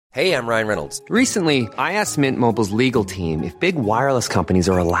Hey, I'm Ryan Reynolds. Recently, I asked Mint Mobile's legal team if big wireless companies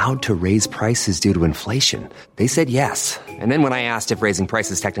are allowed to raise prices due to inflation. They said yes. And then when I asked if raising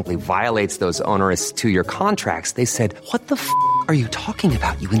prices technically violates those onerous two-year contracts, they said, "What the f*** are you talking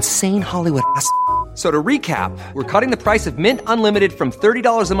about, you insane Hollywood ass?" So to recap, we're cutting the price of Mint Unlimited from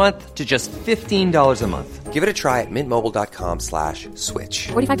 $30 a month to just $15 a month. Give it a try at mintmobile.com/switch.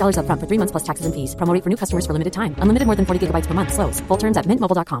 $45 up front for 3 months plus taxes and fees. Promo rate for new customers for limited time. Unlimited more than 40 gigabytes per month. Slows full terms at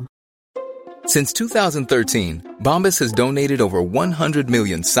mintmobile.com. Since 2013, Bombas has donated over 100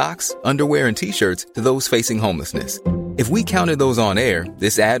 million socks, underwear, and T-shirts to those facing homelessness. If we counted those on air,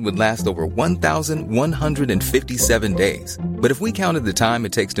 this ad would last over 1,157 days. But if we counted the time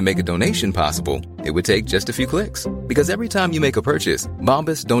it takes to make a donation possible, it would take just a few clicks. Because every time you make a purchase,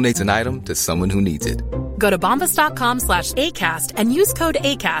 Bombas donates an item to someone who needs it. Go to bombas.com/ACAST and use code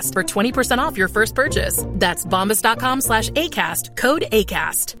ACAST for 20% off your first purchase. That's bombas.com/ACAST, code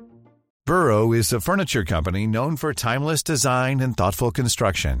ACAST. Burrow is a furniture company known for timeless design and thoughtful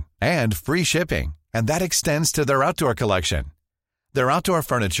construction and free shipping, and that extends to their outdoor collection. Their outdoor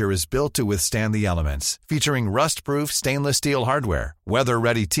furniture is built to withstand the elements, featuring rust-proof stainless steel hardware,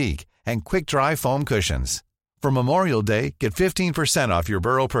 weather-ready teak, and quick-dry foam cushions. For Memorial Day, get 15% off your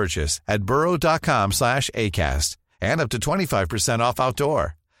Burrow purchase at burrow.com/ACAST and up to 25% off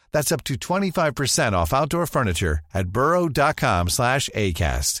outdoor. That's up to 25% off outdoor furniture at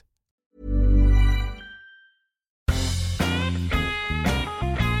burrow.com/ACAST.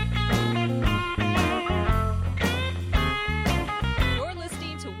 You're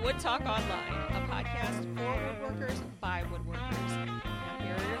listening to Wood Talk Online, a podcast for woodworkers by woodworkers. Now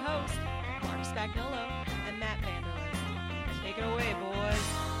here are your hosts, Mark Spagnolo and Matt Vanderlist. Take it away, boys.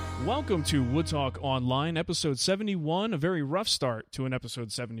 Welcome to Wood Talk Online, episode 71, a very rough start to an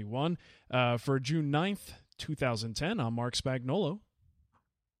episode 71 for June 9th, 2010. I'm Mark Spagnolo.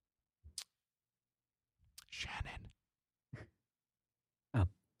 Shannon. Oh,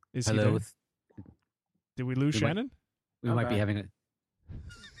 Is hello. he there? Did we lose Shannon? We might be having it.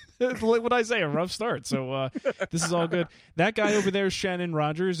 What would I say? A rough start. So this is all good. That guy over there is Shannon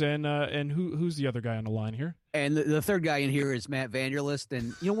Rogers, and who's the other guy on the line here? And the third guy in here is Matt Vanderlist.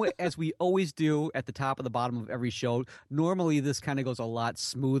 And you know what? As we always do at the top and the bottom of every show, normally this kind of goes a lot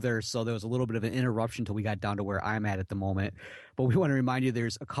smoother. So there was a little bit of an interruption until we got down to where I'm at the moment. But we want to remind you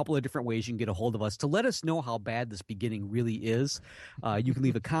there's a couple of different ways you can get a hold of us to let us know how bad this beginning really is. You can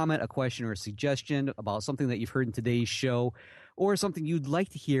leave a comment, a question, or a suggestion about something that you've heard in today's show, or something you'd like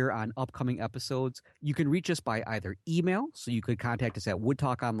to hear on upcoming episodes. You can reach us by either email, so you could contact us at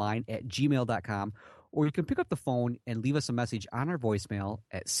woodtalkonline@gmail.com, or you can pick up the phone and leave us a message on our voicemail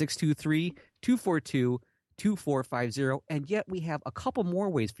at 623-242-2450. And yet we have a couple more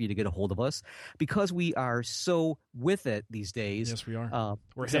ways for you to get a hold of us because we are so with it these days. Yes, we are.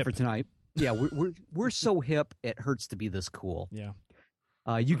 We're except hip. for tonight. Yeah, we're so hip, it hurts to be this cool. Yeah.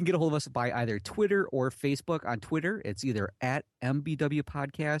 You can get a hold of us by either Twitter or Facebook. On Twitter, it's either at MBW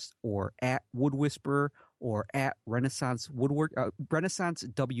Podcast or at Wood Whisperer or at Renaissance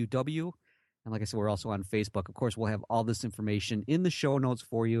WW. And like I said, we're also on Facebook. Of course, we'll have all this information in the show notes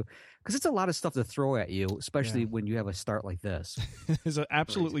for you because it's a lot of stuff to throw at you, especially when you have a start like this. It's an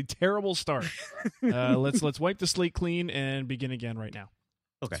absolutely terrible start. Let's wipe the slate clean and begin again right now.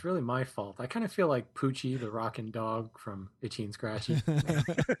 Okay. It's really my fault. I kind of feel like Poochie, the rockin' dog from Itchy and Scratchy.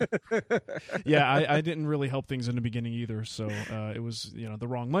 Yeah, I didn't really help things in the beginning either. So it was, the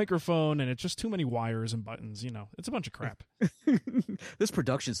wrong microphone, and it's just too many wires and buttons. It's a bunch of crap. This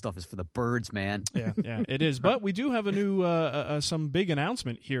production stuff is for the birds, man. Yeah, it is. But we do have a new, some big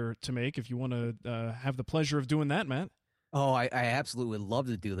announcement here to make. If you want to have the pleasure of doing that, Matt. Oh, I absolutely would love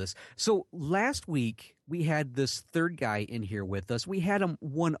to do this. So last week, we had this third guy in here with us. We had him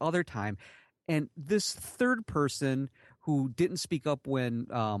one other time, and this third person who didn't speak up when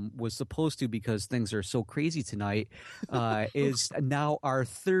was supposed to because things are so crazy tonight is now our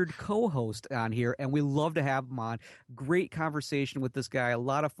third co-host on here, and we love to have him on. Great conversation with this guy, a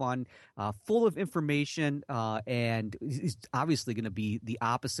lot of fun, full of information, and he's obviously going to be the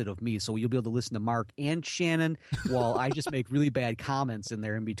opposite of me, so you'll be able to listen to Mark and Shannon while I just make really bad comments in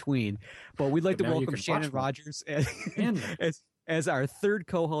there in between. But we'd like to welcome Shannon Rogers as our third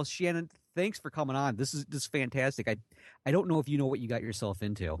co-host. Shannon, thanks for coming on. This is fantastic. I don't know if you know what you got yourself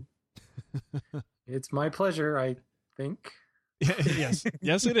into. It's my pleasure, I think. Yes,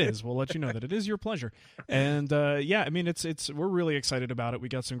 it is. We'll let you know that it is your pleasure. And we're really excited about it. We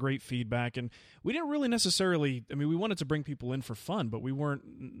got some great feedback, and we didn't really necessarily. We wanted to bring people in for fun, but we weren't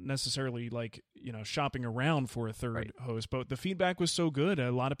necessarily shopping around for a third host. But the feedback was so good.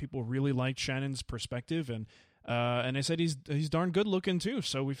 A lot of people really liked Shannon's perspective, and And they said he's darn good looking too.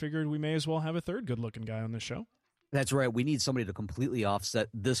 So we figured we may as well have a third good looking guy on this show. That's right. We need somebody to completely offset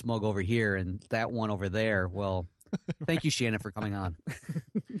this mug over here and that one over there. Well, thank you, Shannon, for coming on.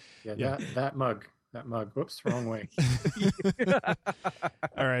 Yeah. That mug. Whoops, wrong way.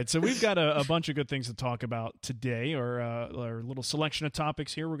 All right, so we've got a bunch of good things to talk about today, or our little selection of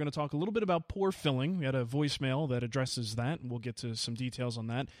topics here. We're going to talk a little bit about pore filling. We had a voicemail that addresses that, and we'll get to some details on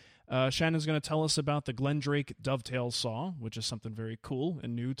that. Shannon's going to tell us about the Glendrake dovetail saw, which is something very cool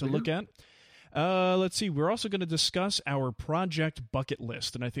and new to look at. Let's see. We're also going to discuss our project bucket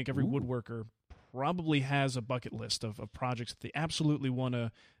list, and I think every woodworker probably has a bucket list of projects that they absolutely want to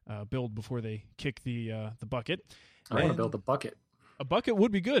build before they kick the bucket. I want to build a bucket. A bucket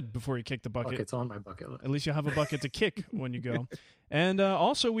would be good before you kick the bucket. Bucket's on my bucket list. At least you'll have a bucket to kick when you go. And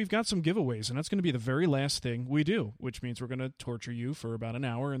also, we've got some giveaways, and that's going to be the very last thing we do, which means we're going to torture you for about an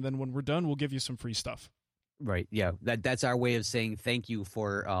hour, and then when we're done, we'll give you some free stuff. Right, yeah. That's our way of saying thank you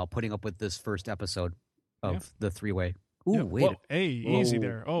for putting up with this first episode of the three-way. Ooh, yeah. wait. Whoa, hey, easy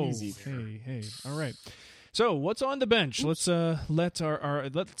there. Oh, easy there. Hey. All right. So, what's on the bench? Let's let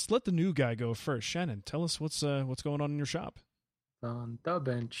the new guy go first. Shannon, tell us what's going on in your shop. On the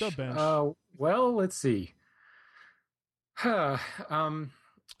bench. The bench. Well, let's see.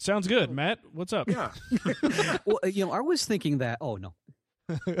 Sounds good, Matt. What's up? Yeah. Well, I was thinking that. Oh no.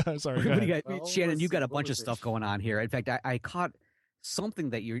 Sorry. What do you got? Well, Shannon, you got a what bunch of was it? stuff going on here. In fact, I caught something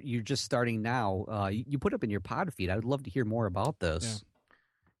that you're just starting now. You put up in your pod feed. I would love to hear more about this.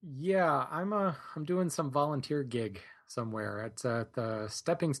 Yeah, I'm doing some volunteer gig somewhere. It's at the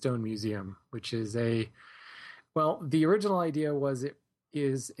Stepping Stone Museum, which is the original idea was it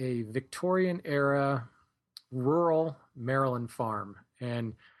is a Victorian era rural Maryland farm.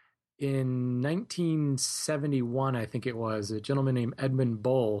 And in 1971, I think it was, a gentleman named Edmund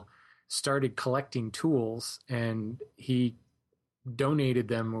Bull started collecting tools, and he donated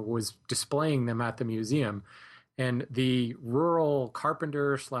them or was displaying them at the museum. And the rural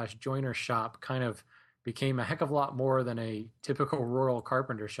carpenter / joiner shop kind of became a heck of a lot more than a typical rural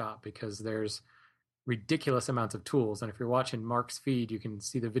carpenter shop, because there's ridiculous amounts of tools. And if you're watching Mark's feed, you can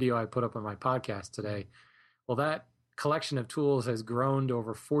see the video I put up on my podcast today. Well, that collection of tools has grown to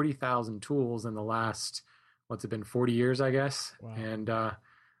over 40,000 tools in the last, 40 years, I guess. Wow. And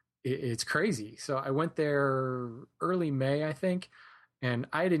it's crazy. So I went there early May, I think, and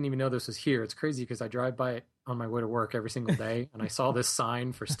I didn't even know this was here. It's crazy because I drive by it on my way to work every single day, and I saw this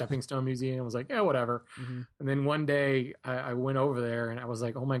sign for Stepping Stone Museum. I was like, yeah, whatever. Mm-hmm. And then one day I went over there, and I was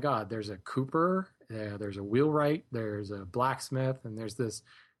like, oh my God, there's a cooper, there's a wheelwright, there's a blacksmith, and there's this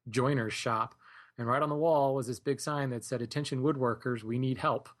joiner's shop. And right on the wall was this big sign that said, "Attention woodworkers, we need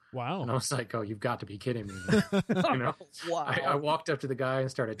help." Wow. And I was like, oh, you've got to be kidding me. Wow. I walked up to the guy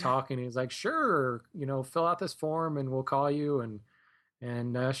and started talking. He was like, sure, fill out this form and we'll call you.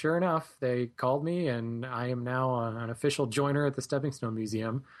 And sure enough, they called me, and I am now an official joiner at the Stepping Stone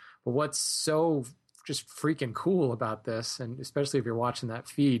Museum. But what's so just freaking cool about this, and especially if you're watching that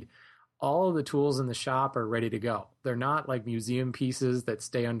feed, all of the tools in the shop are ready to go. They're not like museum pieces that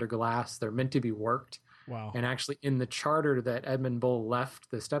stay under glass. They're meant to be worked. Wow. And actually in the charter that Edmund Bull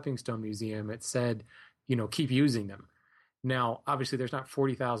left the Stepping Stone Museum, it said, keep using them. Now, obviously, there's not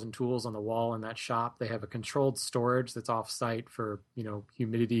 40,000 tools on the wall in that shop. They have a controlled storage that's off-site for,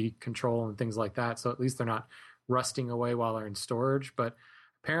 humidity control and things like that. So at least they're not rusting away while they're in storage. But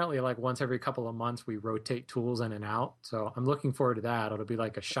apparently, like once every couple of months, we rotate tools in and out. So I'm looking forward to that. It'll be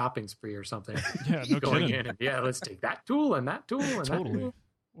like a shopping spree or something. Yeah, no going kidding. in and let's take that tool and that tool and Totally. that tool.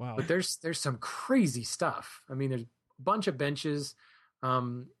 Wow. But there's some crazy stuff. I mean, there's a bunch of benches.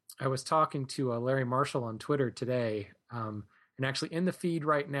 I was talking to Larry Marshall on Twitter today, and actually in the feed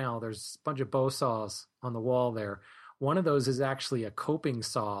right now, there's a bunch of bow saws on the wall there. One of those is actually a coping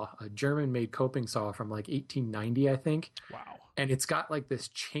saw, a German-made coping saw from like 1890, I think. Wow. And it's got like this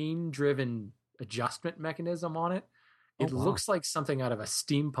chain-driven adjustment mechanism on it. It looks like something out of a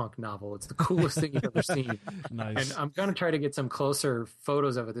steampunk novel. It's the coolest thing you've ever seen. Nice. And I'm going to try to get some closer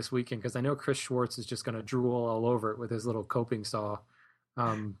photos of it this weekend, because I know Chris Schwartz is just going to drool all over it with his little coping saw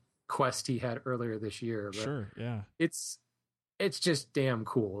quest he had earlier this year. But sure, yeah. It's just damn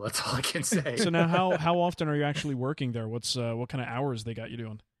cool. That's all I can say. So now how often are you actually working there? What kind of hours they got you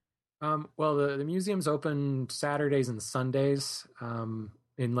doing? Well, the museum's open Saturdays and Sundays,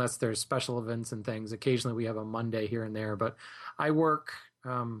 unless there's special events and things. Occasionally we have a Monday here and there, but I work,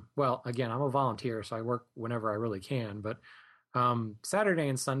 again, I'm a volunteer, so I work whenever I really can. But Saturday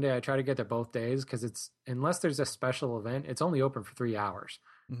and Sunday, I try to get there both days, because unless there's a special event, it's only open for 3 hours.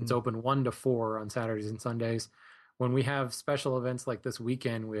 Mm-hmm. It's open 1 to 4 on Saturdays and Sundays. When we have special events like this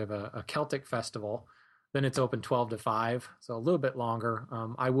weekend, we have a Celtic festival. Then it's open 12 to 5, so a little bit longer.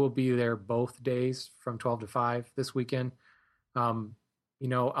 I will be there both days from 12 to 5 this weekend. I'll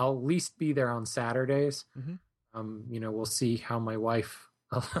at least be there on Saturdays. We'll see how my wife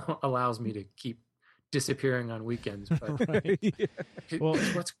allows me to keep disappearing on weekends. But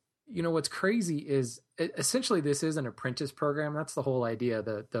what's crazy is essentially this is an apprentice program. That's the whole idea.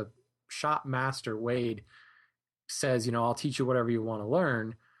 The shop master, Wade, says, I'll teach you whatever you want to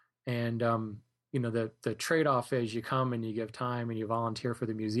learn. And, the trade-off is you come and you give time and you volunteer for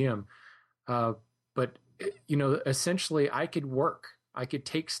the museum. But essentially I could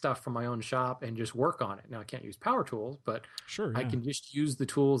take stuff from my own shop and just work on it. Now I can't use power tools, but sure, I can just use the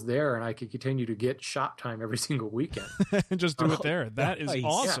tools there, and I could continue to get shop time every single weekend. And just do it there. That is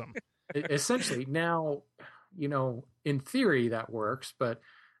awesome. Yeah. Essentially now, in theory that works, but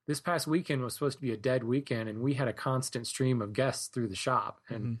this past weekend was supposed to be a dead weekend, and we had a constant stream of guests through the shop.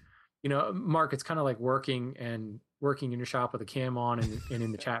 And, Mark, it's kind of like working in your shop with a cam on and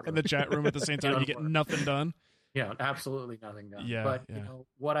in the chat room. In the chat room at the same time, you get nothing done. Yeah, absolutely nothing done. Yeah, but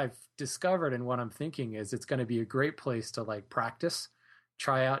what I've discovered and what I'm thinking is it's going to be a great place to like practice,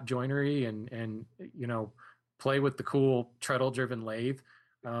 try out joinery, and play with the cool treadle-driven lathe,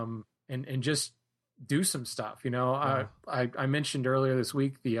 and just do some stuff. I mentioned earlier this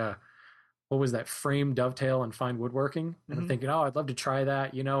week the what was that, frame dovetail and fine woodworking, and I'm thinking, I'd love to try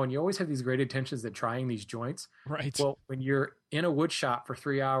that. And you always have these great intentions at trying these joints. Right. Well, when you're in a wood shop for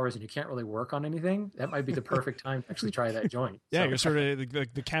 3 hours and you can't really work on anything, that might be the perfect time to actually try that joint. Yeah, you're sort of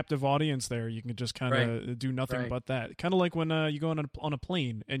the captive audience there. You can just kind of do nothing but that. Kind of like when you go on a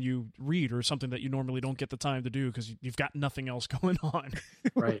plane and you read or something that you normally don't get the time to do because you've got nothing else going on.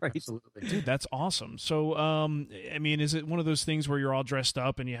 Right, absolutely. Dude, that's awesome. So, is it one of those things where you're all dressed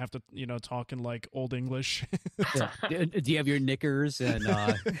up and you have to, talk in like old English? Do you have your knickers and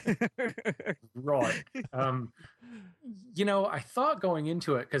right? I thought going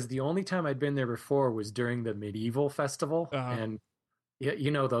into it, because the only time I'd been there before was during the medieval festival, and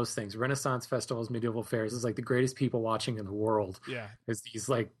those things, Renaissance festivals, medieval fairs, is like the greatest people watching in the world. Yeah, there's these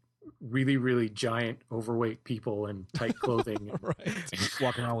like really, really giant, overweight people in tight clothing,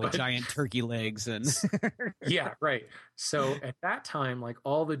 walking around with giant turkey legs and yeah, right. So at that time, like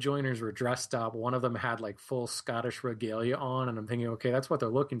all the joiners were dressed up. One of them had like full Scottish regalia on, and I'm thinking, okay, that's what they're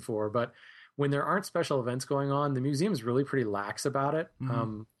looking for. But when there aren't special events going on, the museum is really pretty lax about it.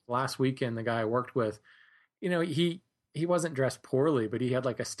 Last weekend, the guy I worked with, he wasn't dressed poorly, but he had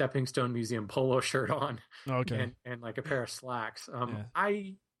like a Stepping Stone Museum polo shirt on, and like a pair of slacks.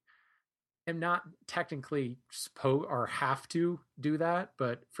 I am not technically supposed or have to do that,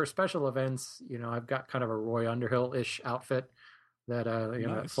 but for special events, I've got kind of a Roy Underhill-ish outfit that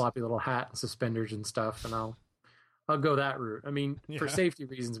nice. Floppy little hat and suspenders and stuff, and I'll go that route. I mean, for safety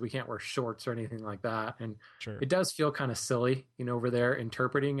reasons, we can't wear shorts or anything like that, and it does feel kind of silly, over there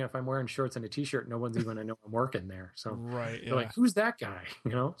interpreting. If I'm wearing shorts and a t-shirt, no one's even gonna know I'm working there. So like, who's that guy?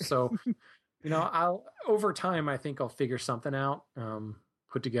 So I'll over time, I think I'll figure something out.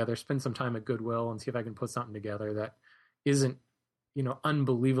 Put together, spend some time at Goodwill and see if I can put something together that isn't,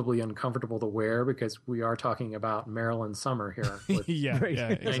 unbelievably uncomfortable to wear, because we are talking about Maryland summer here with exactly.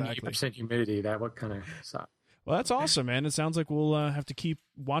 90% humidity. That would kind of suck. Well, that's awesome, man. It sounds like we'll have to keep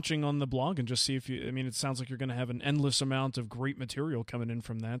watching on the blog and just see if you. I mean, it sounds like you're going to have an endless amount of great material coming in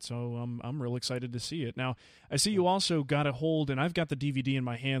from that. So I'm real excited to see it. Now, I see you also got a hold, and I've got the DVD in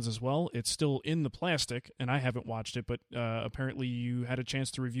my hands as well. It's still in the plastic, and I haven't watched it, but apparently you had a chance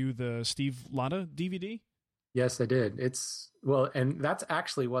to review the Steve Latta DVD. Yes, I did. And that's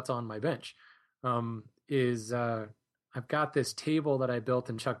actually what's on my bench. I've got this table that I built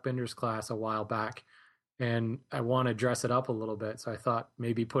in Chuck Binder's class a while back, and I want to dress it up a little bit. So I thought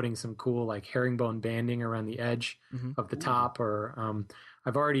maybe putting some cool like herringbone banding around the edge of the top, or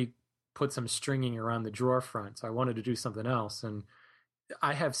I've already put some stringing around the drawer front. So I wanted to do something else. And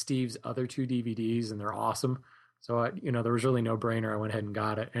I have Steve's other 2 DVDs, and they're awesome. So there was really no brainer. I went ahead and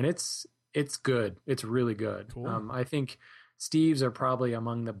got it, and it's good. It's really good. Cool. I think Steve's are probably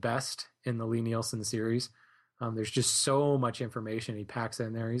among the best in the Lee Nielsen series. There's just so much information he packs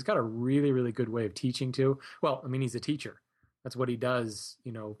in there. He's got a really, really good way of teaching too. Well, I mean, he's a teacher. That's what he does,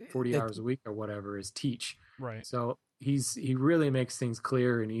 40 hours a week or whatever, is teach. Right. So he really makes things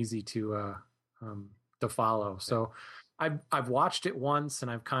clear and easy to follow. So I've watched it once, and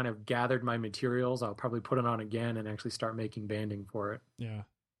I've kind of gathered my materials. I'll probably put it on again and actually start making banding for it. Yeah.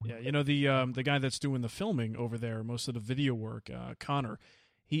 Yeah. The guy that's doing the filming over there, most of the video work, Connor,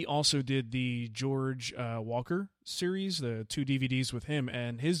 he also did the George Walker series, the 2 DVDs with him,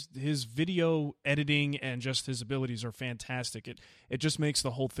 and his video editing and just his abilities are fantastic. It just makes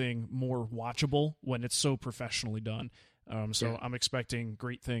the whole thing more watchable when it's so professionally done. So I'm expecting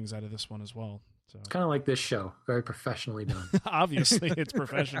great things out of this one as well. So. It's kind of like this show, very professionally done. Obviously, it's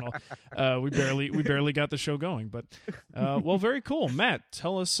professional. We barely got the show going, but well, very cool. Matt,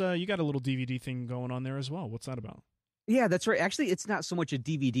 tell us, you got a little DVD thing going on there as well. What's that about? Yeah, that's right. Actually, it's not so much a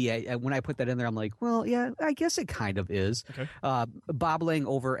DVD. When I put that in there, I'm like, well, yeah, I guess it kind of is. Okay. Bob Lang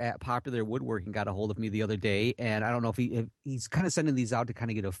over at Popular Woodworking got a hold of me the other day, and I don't know if he's kind of sending these out to kind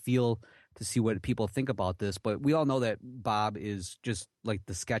of get a feel to see what people think about this. But we all know that Bob is just like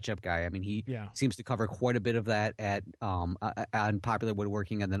the SketchUp guy. I mean, he seems to cover quite a bit of that at on Popular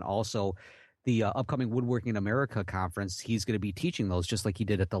Woodworking, and then also the upcoming Woodworking in America conference. He's going to be teaching those just like he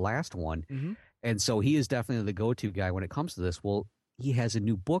did at the last one. Mm-hmm. And so he is definitely the go-to guy when it comes to this. Well, he has a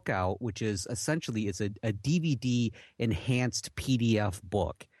new book out, which is essentially it's a DVD enhanced PDF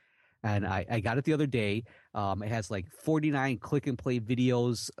book. And I got it the other day. It has like 49 click and play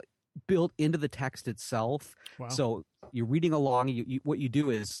videos built into the text itself. Wow. So you're reading along. What you do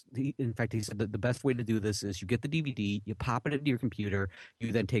is, in fact, he said that the best way to do this is you get the DVD, you pop it into your computer,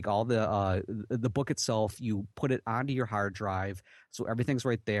 you then take all the book itself, you put it onto your hard drive, so everything's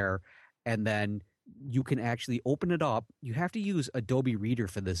right there. And then you can actually open it up. You have to use Adobe Reader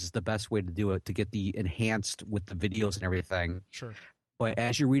for this. Is the best way to do it, to get the enhanced with the videos and everything. Sure. But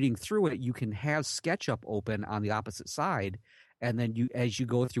as you're reading through it, you can have SketchUp open on the opposite side. And then as you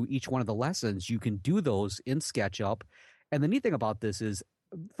go through each one of the lessons, you can do those in SketchUp. And the neat thing about this is,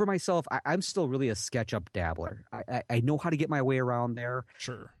 for myself, I'm still really a SketchUp dabbler. I know how to get my way around there.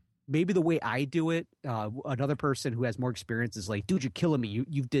 Sure. Maybe the way I do it, another person who has more experience is like, dude, you're killing me.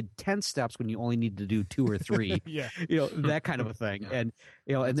 You did 10 steps when you only need to do 2 or 3. Yeah. That kind of a thing. And,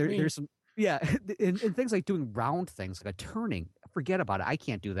 and there's some, and things like doing round things, like a turning, forget about it. I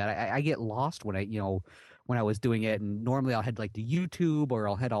can't do that. I get lost when I was doing it. And normally I'll head like to YouTube or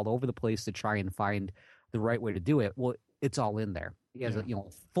I'll head all over the place to try and find the right way to do it. Well, it's all in there. It has a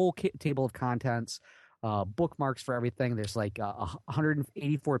full table of contents. Bookmarks for everything. There's like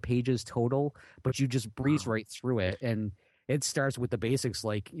 184 pages total, but you just breeze right through it. And it starts with the basics,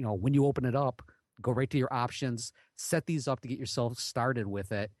 like, when you open it up, go right to your options, set these up to get yourself started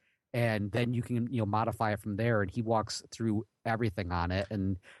with it. And then you can, modify it from there. And he walks through everything on it.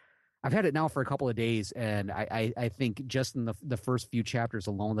 And I've had it now for a couple of days. And I think just in the first few chapters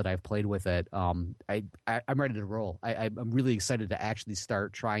alone that I've played with it, I'm ready to roll. I'm really excited to actually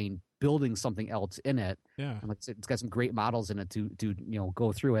start trying building something else in it. Yeah. And it's got some great models in it to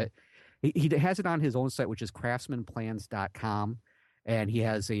go through it. He has it on his own site, which is craftsmanplans.com. And he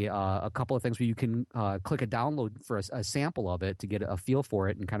has a couple of things where you can click a download for a sample of it to get a feel for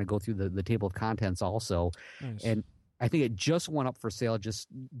it and kind of go through the table of contents also. Nice. And I think it just went up for sale just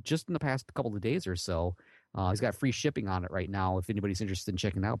in the past couple of days or so. He's got free shipping on it right now if anybody's interested in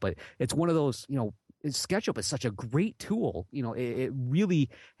checking it out. But it's one of those, SketchUp is such a great tool. It really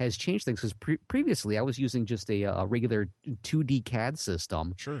has changed things because previously I was using just a regular 2D CAD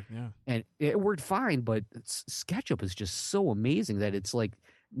system. Sure, yeah. And it worked fine, but SketchUp is just so amazing that it's like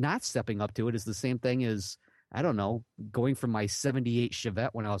not stepping up to it is the same thing as, I don't know, going from my 78 Chevette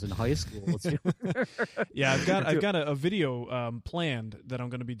when I was in high school. Yeah, I've got a video planned that I'm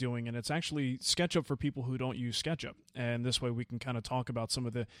going to be doing, and it's actually SketchUp for people who don't use SketchUp. And this way we can kind of talk about some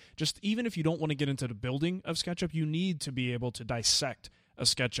of just even if you don't want to get into the building of SketchUp, you need to be able to dissect a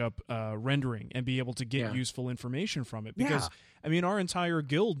SketchUp rendering and be able to get useful information from it. Because, I mean, our entire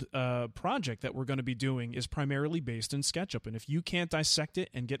guild project that we're going to be doing is primarily based in SketchUp. And if you can't dissect it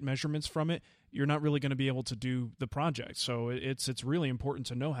and get measurements from it, you're not really going to be able to do the project. So it's really important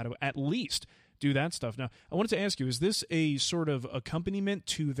to know how to at least do that stuff. Now, I wanted to ask you, is this a sort of accompaniment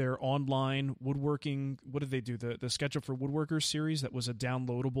to their online woodworking? What did they do? The SketchUp for Woodworkers series that was a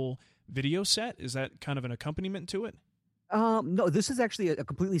downloadable video set? Is that kind of an accompaniment to it? No, this is actually a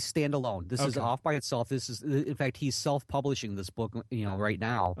completely standalone. This is off by itself. This is, in fact, he's self-publishing this book, right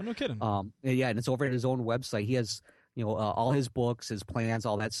now. Oh, no kidding. Yeah, and it's over at his own website. He has, all his books, his plans,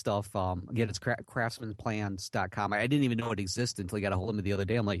 all that stuff. Again, it's craftsmanplans.com. I didn't even know it existed until he got a hold of me the other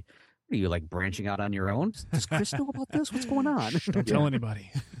day. I'm like, are you like branching out on your own? Does Chris know about this? What's going on? Don't tell anybody.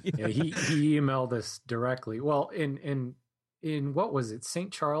 Yeah, he emailed us directly. Well, in what was it,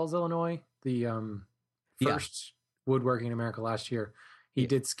 St. Charles, Illinois, the first Woodworking in America last year, he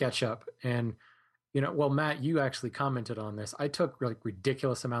did SketchUp, and Well, Matt, you actually commented on this. I took like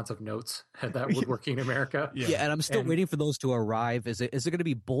ridiculous amounts of notes at that Woodworking America. Yeah, and I'm still waiting for those to arrive. Is it going to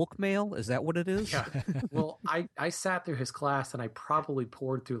be bulk mail? Is that what it is? Yeah. Well, I sat through his class and I probably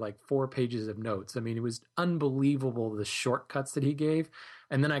poured through like 4 pages of notes. I mean, it was unbelievable the shortcuts that he gave.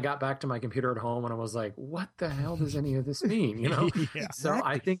 And then I got back to my computer at home and I was like, what the hell does any of this mean? Yeah. So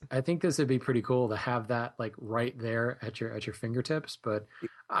I think this would be pretty cool to have that like right there at your fingertips. But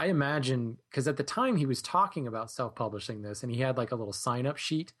I imagine, because at the time he was talking about self-publishing this and he had like a little sign-up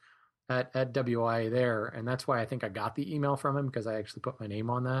sheet at WIA there. And that's why I think I got the email from him, because I actually put my name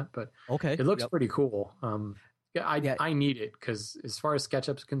on that. But okay, it looks pretty cool. I need it, because as far as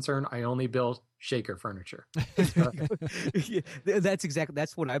SketchUp's concerned, I only build shaker furniture. Yeah,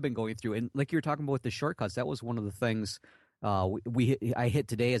 that's what I've been going through. And like you were talking about with the shortcuts, that was one of the things I hit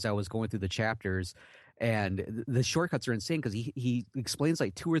today as I was going through the chapters. And the shortcuts are insane because he explains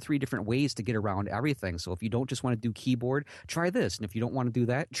like 2 or 3 different ways to get around everything. So if you don't just want to do keyboard, try this. And if you don't want to do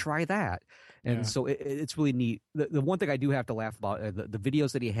that, try that. And so it's really neat. The one thing I do have to laugh about, the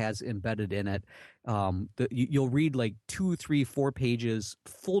videos that he has embedded in it, you'll read like 2, 3, 4 pages,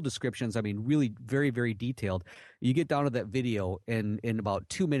 full descriptions. I mean, really very, very detailed. You get down to that video, and in about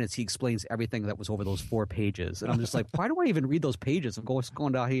 2 minutes, he explains everything that was over those 4 pages. And I'm just like, why do I even read those pages? I'm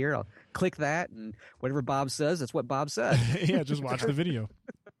going down here, I'll click that, and whatever Bob says, that's what Bob said. Yeah, just watch the video.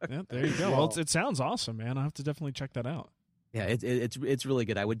 Yeah, there you go. Well, it sounds awesome, man. I'll have to definitely check that out. Yeah, it's really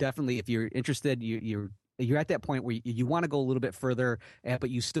good. I would definitely, if you're interested, you're at that point where you want to go a little bit further, but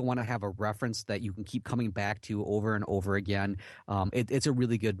you still want to have a reference that you can keep coming back to over and over again. It's a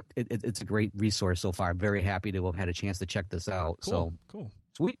really good, it's a great resource so far. I'm very happy to have had a chance to check this out. Cool.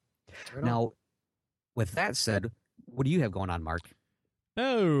 Sweet. Right now, with that said, what do you have going on, Mark?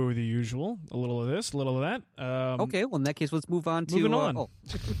 Oh, the usual. A little of this, a little of that. Okay, well, in that case, let's move on to... Moving on.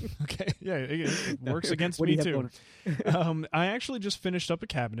 Okay, yeah, it works against me, too. I actually just finished up a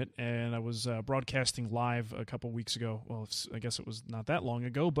cabinet, and I was broadcasting live a couple weeks ago. Well, I guess it was not that long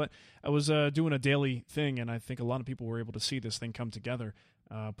ago, but I was doing a daily thing, and I think a lot of people were able to see this thing come together.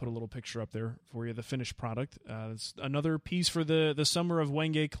 Put a little picture up there for you, the finished product. It's another piece for the Summer of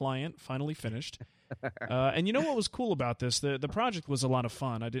Wenge client, finally finished. And you know what was cool about this? The project was a lot of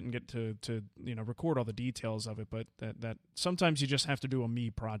fun. I didn't get to record all the details of it, but that sometimes you just have to do a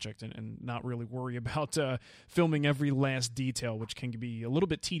me project and not really worry about filming every last detail, which can be a little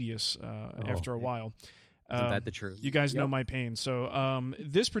bit tedious after a while. Isn't that the truth? You guys know my pain. So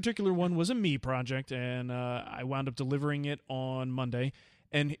this particular one was a me project, and I wound up delivering it on Monday.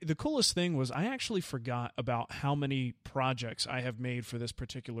 And the coolest thing was I actually forgot about how many projects I have made for this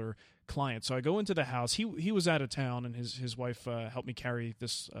particular client. So I go into the house. He was out of town, and his wife helped me carry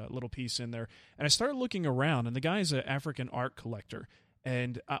this little piece in there. And I started looking around, and the guy's an African art collector.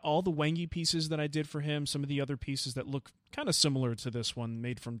 And all the Wenge pieces that I did for him, some of the other pieces that look kind of similar to this one,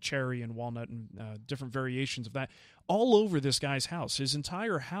 made from cherry and walnut and different variations of that, all over this guy's house. His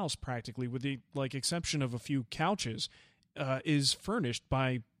entire house, practically, with the exception of a few couches, is furnished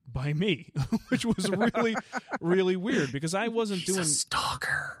by me, which was really, really weird because I wasn't doing a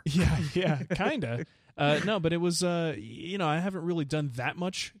stalker. Yeah, kind of. No, but it was, I haven't really done that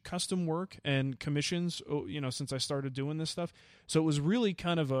much custom work and commissions, since I started doing this stuff. So it was really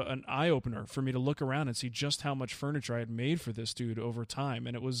kind of an eye-opener for me to look around and see just how much furniture I had made for this dude over time.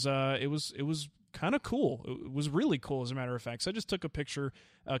 And it was kind of cool. It was really cool, as a matter of fact. So I just took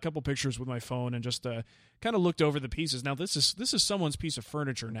a couple pictures with my phone, and just kind of looked over the pieces. Now this is someone's piece of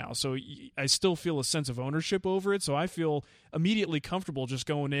furniture now, so I still feel a sense of ownership over it. So I feel immediately comfortable just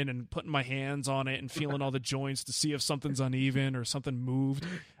going in and putting my hands on it and feeling all the joints to see if something's uneven or something moved.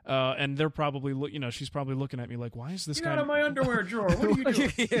 And they're probably, she's probably looking at me like, "Why is this guy out of my underwear drawer? What are you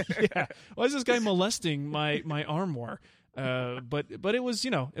doing?" Yeah. Why is this guy molesting my armoire? But it was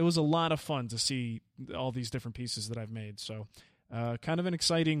it was a lot of fun to see all these different pieces that I've made. So kind of an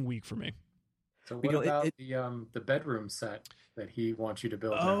exciting week for me. So what about the bedroom set that he wants you to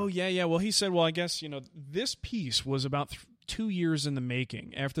build? Oh yeah. Well, he said, well, I guess this piece was about 2 years in the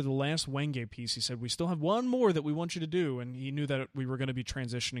making. After the last Wenge piece, he said, we still have one more that we want you to do, and he knew that we were going to be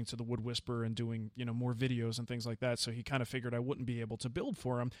transitioning to the Wood Whisperer and doing more videos and things like that. So he kind of figured I wouldn't be able to build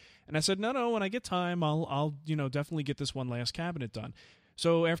for him, and I said, no, when I get time, I'll definitely get this one last cabinet done.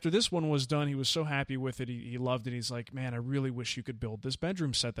 So after this one was done, he was so happy with it. He loved it. He's like, man, I really wish you could build this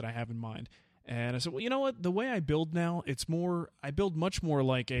bedroom set that I have in mind. And I said, well, you know what? The way I build now, I build much more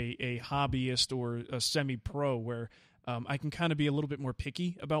like a hobbyist or a semi-pro, where I can kind of be a little bit more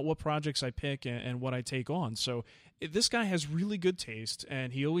picky about what projects I pick and what I take on. So this guy has really good taste,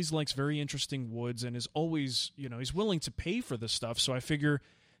 and he always likes very interesting woods, and is always, he's willing to pay for this stuff. So I figure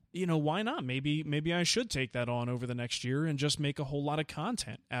why not? Maybe I should take that on over the next year and just make a whole lot of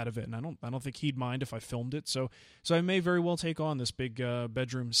content out of it. And I don't think he'd mind if I filmed it. So I may very well take on this big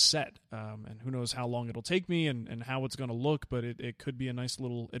bedroom set. And who knows how long it'll take me and how it's going to look, but it could be a nice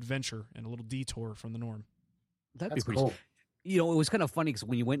little adventure and a little detour from the norm. That'd be pretty cool. It was kind of funny because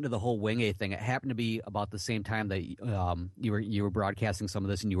when you went into the whole Wing A thing, it happened to be about the same time that you were broadcasting some of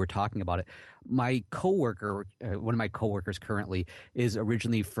this and you were talking about it. My coworker, one of my coworkers currently, is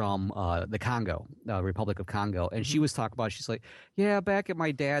originally from the Congo, Republic of Congo, and she was talking about it. She's like, yeah, back at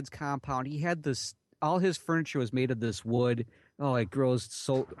my dad's compound, he had this. All his furniture was made of this wood. Oh, it grows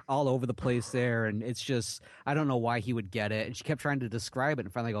so all over the place there, and it's just I don't know why he would get it. And she kept trying to describe it,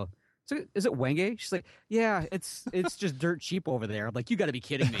 and finally I go, so is it Wenge? She's like, yeah, it's just dirt cheap over there. I'm like, you got to be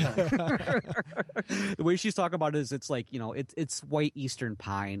kidding me. The way she's talking about it is it's like, it's white Eastern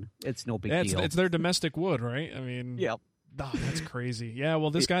pine. It's no big deal. It's their domestic wood, right? I mean, yeah. Oh, that's crazy. Yeah,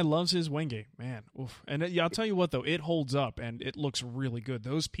 well, this guy loves his Wenge, man. Oof. And I'll tell you what, though, it holds up and it looks really good.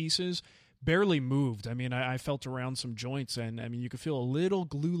 Those pieces barely moved. I mean, I felt around some joints and, I mean, you could feel a little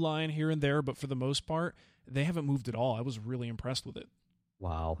glue line here and there, but for the most part, they haven't moved at all. I was really impressed with it.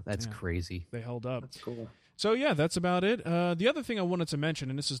 Wow, that's crazy. They held up. That's cool. So, yeah, that's about it. The other thing I wanted to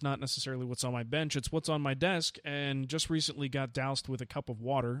mention, and this is not necessarily what's on my bench, it's what's on my desk, and just recently got doused with a cup of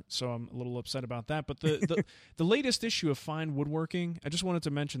water, so I'm a little upset about that. But the latest issue of Fine Woodworking, I just wanted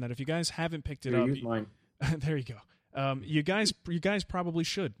to mention that if you guys haven't picked it up... Use mine. There you go. You guys probably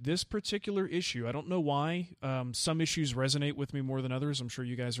should. This particular issue, I don't know why. Some issues resonate with me more than others. I'm sure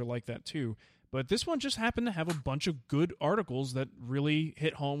you guys are like that too. But this one just happened to have a bunch of good articles that really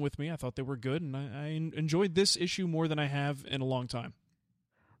hit home with me. I thought they were good, and I enjoyed this issue more than I have in a long time.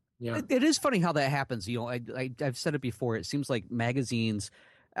 Yeah, it is funny how that happens. I've said it before. It seems like magazines.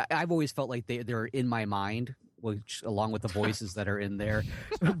 I've always felt like they're in my mind, which along with the voices that are in there.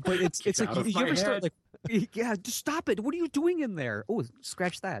 But it's like you ever start like, yeah, just stop it. What are you doing in there? Oh,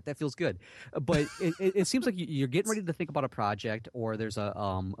 scratch that. That feels good. But it seems like you're getting ready to think about a project, or there's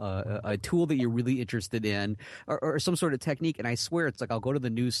a tool that you're really interested in, or some sort of technique. And I swear, it's like I'll go to the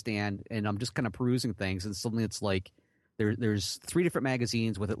newsstand and I'm just kind of perusing things, and suddenly it's like there's 3 different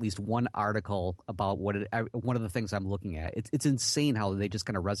magazines with at least one article about one of the things I'm looking at. It's insane how they just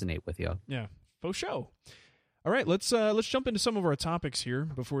kind of resonate with you. Yeah, faux show. All right, let's jump into some of our topics here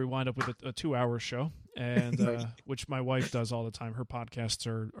before we wind up with a 2-hour show, and which my wife does all the time. Her podcasts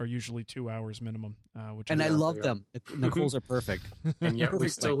are usually 2 hours minimum. I love them. Nicole's are perfect, and yet we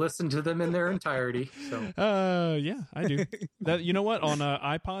still listen to them in their entirety. So, yeah, I do. That you know what, on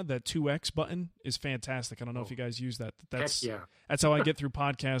iPod, that 2x button is fantastic. I don't know if you guys use that. That's how I get through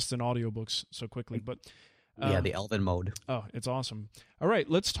podcasts and audiobooks so quickly. But the Elven mode. Oh, it's awesome. All right,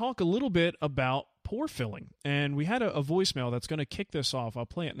 let's talk a little bit about pore filling. And we had a voicemail that's going to kick this off. I'll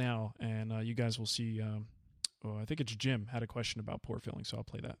play it now, and you guys will see. I think it's Jim had a question about pore filling, so I'll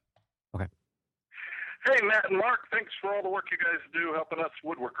play that. Okay. Hey, Matt and Mark, thanks for all the work you guys do helping us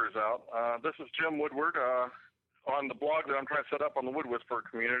woodworkers out. This is Jim Woodward on the blog that I'm trying to set up on the Wood Whisperer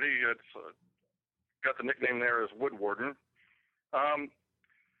community. It's got the nickname there as Wood Warden.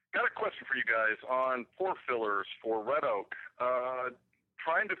 Got a question for you guys on pore fillers for red oak.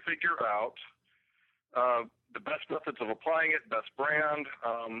 Trying to figure out the best methods of applying it, best brand.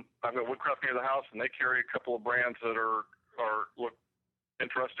 I've got Woodcraft near the house, and they carry a couple of brands that look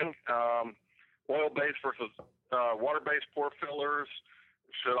interesting. Oil-based versus water-based pore fillers.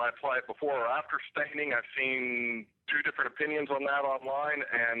 Should I apply it before or after staining? I've seen 2 different opinions on that online,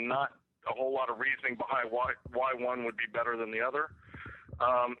 and not a whole lot of reasoning behind why one would be better than the other.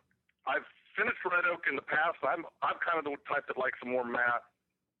 I've finished red oak in the past. I'm kind of the type that likes a more matte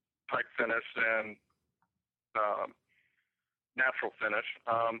type finish and natural finish.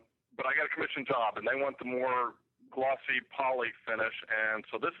 But I got a commission job, and they want the more glossy poly finish. And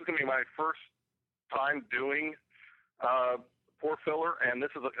so this is going to be my first time doing pore filler, and this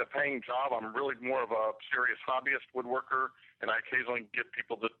is a paying job. I'm really more of a serious hobbyist woodworker, and I occasionally get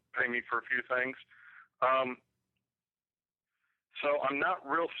people that pay me for a few things. So I'm not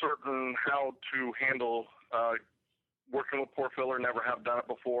real certain how to handle working with pore filler. Never have done it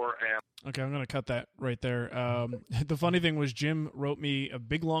before. And okay, I'm going to cut that right there. The funny thing was Jim wrote me a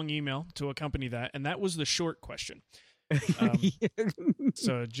big, long email to accompany that, and that was the short question.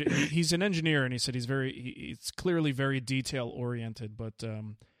 So he's an engineer, and he said he's clearly very detail-oriented, but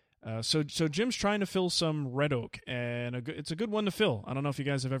so Jim's trying to fill some red oak, and it's a good one to fill. I don't know if you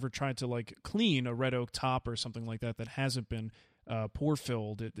guys have ever tried to like clean a red oak top or something like that hasn't been pore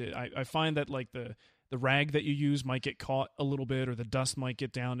filled. I find that like the rag that you use might get caught a little bit, or the dust might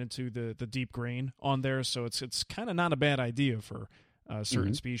get down into the deep grain on there. So it's kind of not a bad idea for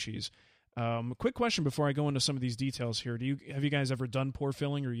certain species. Quick question before I go into some of these details here. Have you guys ever done pore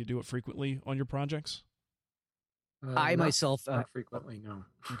filling, or you do it frequently on your projects? I myself not frequently, no.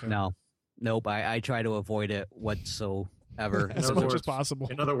 Okay. Nope. I try to avoid it whatsoever. As much as possible.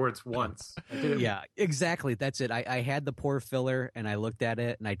 In other words, once. I did it. Yeah, exactly. That's it. I had the pore filler, and I looked at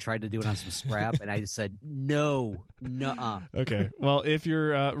it, and I tried to do it on some scrap, and I said, no, nuh-uh. Okay. Well, if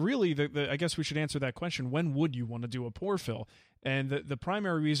you're really, I guess we should answer that question. When would you want to do a pore fill? And the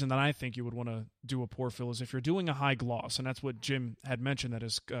primary reason that I think you would want to do a pore fill is if you're doing a high gloss, and that's what Jim had mentioned, that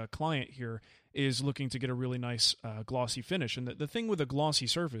his client here is looking to get a really nice glossy finish. And the thing with a glossy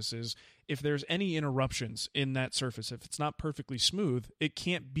surface is if there's any interruptions in that surface, if it's not perfectly smooth, it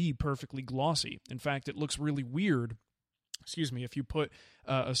can't be perfectly glossy. In fact, it looks really weird, if you put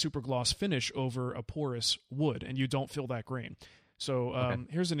a super gloss finish over a porous wood and you don't feel that grain. So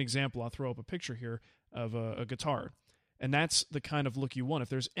here's an example. I'll throw up a picture here of a guitar. And that's the kind of look you want. If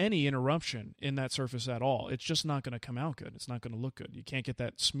there's any interruption in that surface at all, it's just not going to come out good. It's not going to look good. You can't get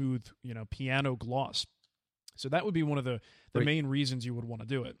that smooth, piano gloss. So that would be one of the main reasons you would want to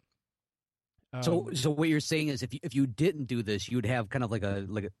do it. So what you're saying is if you didn't do this, you'd have kind of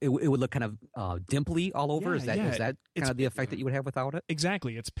it would look kind of dimply all over. Is that kind of the effect that you would have without it?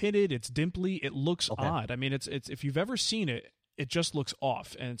 Exactly. It's pitted. It's dimply. It looks odd. I mean, it's if you've ever seen it, it just looks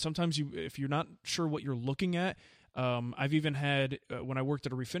off. And sometimes if you're not sure what you're looking at. I've even had, when I worked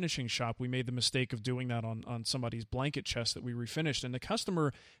at a refinishing shop, we made the mistake of doing that on somebody's blanket chest that we refinished, and the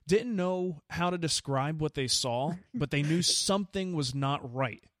customer didn't know how to describe what they saw, but they knew something was not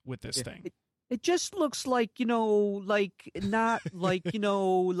right with this thing. It just looks like, not right.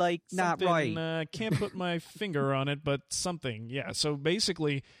 Can't put my finger on it, but something. Yeah. So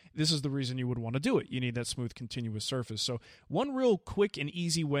basically, this is the reason you would want to do it. You need that smooth, continuous surface. So one real quick and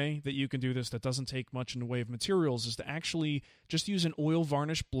easy way that you can do this that doesn't take much in the way of materials is to actually just use an oil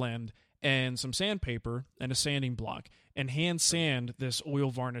varnish blend and some sandpaper and a sanding block and hand sand this oil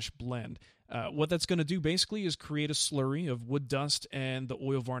varnish blend. What that's going to do basically is create a slurry of wood dust and the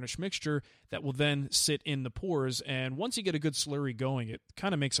oil varnish mixture that will then sit in the pores. And once you get a good slurry going, it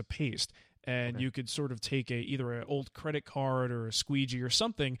kind of makes a paste. And you could sort of take either an old credit card or a squeegee or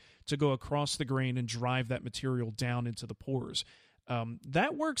something to go across the grain and drive that material down into the pores.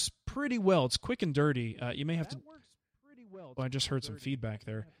 That works pretty well. It's quick and dirty. You may have to... Oh, I just heard some feedback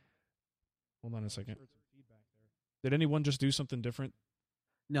there. Hold on a second. Did anyone just do something different?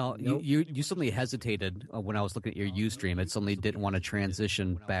 No, nope. you suddenly hesitated when I was looking at your Ustream. It suddenly didn't want to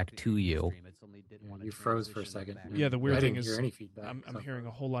transition back to you. You froze for a second. Yeah, the weird thing is hear any feedback, I'm hearing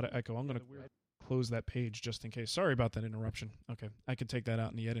a whole lot of echo. I'm going to close that page just in case. Sorry about that interruption. Okay, I could take that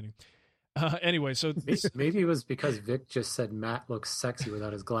out in the editing. Anyway, so maybe it was because Vic just said Matt looks sexy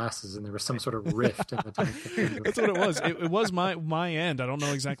without his glasses, and there was some sort of rift in the time. That's what it was. It was my end. I don't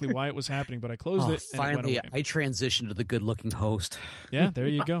know exactly why it was happening, but I closed it. And finally, it went away. I transitioned to the good-looking host. Yeah, there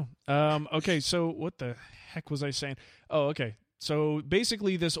you go. Okay, so what the heck was I saying? Oh, okay. So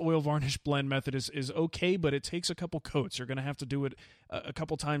basically, this oil varnish blend method is okay, but it takes a couple coats. You're going to have to do it a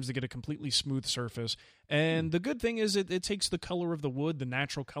couple times to get a completely smooth surface. And the good thing is it takes the color of the wood, the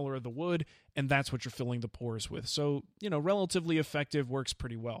natural color of the wood, and that's what you're filling the pores with. So, relatively effective, works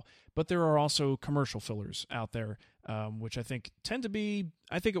pretty well. But there are also commercial fillers out there, which I think tend to be,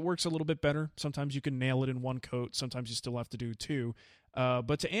 I think it works a little bit better. Sometimes you can nail it in one coat. Sometimes you still have to do two.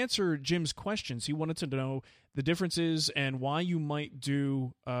 But to answer Jim's questions, he wanted to know the differences and why you might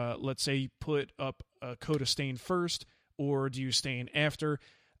do, let's say, put up a coat of stain first, or do you stain after?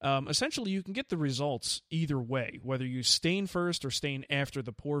 Essentially, you can get the results either way, whether you stain first or stain after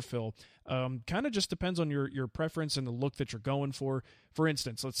the pore fill. Kind of just depends on your preference and the look that you're going for. For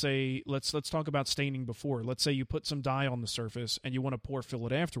instance, let's talk about staining before. Let's say you put some dye on the surface and you want to pore fill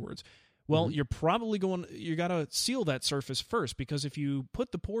it afterwards. Well, you're probably you got to seal that surface first, because if you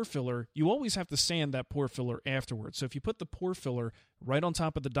put the pore filler, you always have to sand that pore filler afterwards. So if you put the pore filler right on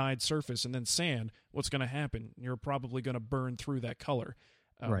top of the dyed surface and then sand, what's going to happen? You're probably going to burn through that color.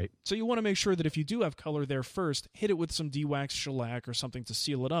 Right. So you want to make sure that if you do have color there first, hit it with some de-wax shellac or something to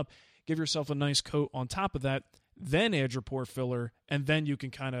seal it up. Give yourself a nice coat on top of that. Then add your pore filler, and then you can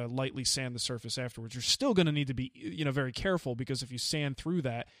kind of lightly sand the surface afterwards. You're still going to need to be, very careful, because if you sand through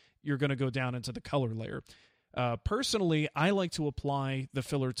that, you're going to go down into the color layer. Personally, I like to apply the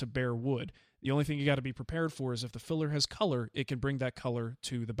filler to bare wood. The only thing you got to be prepared for is if the filler has color, it can bring that color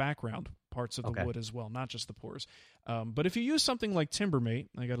to the background parts of the wood as well, not just the pores. But if you use something like Timbermate,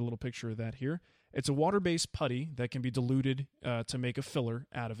 I got a little picture of that here. It's a water-based putty that can be diluted to make a filler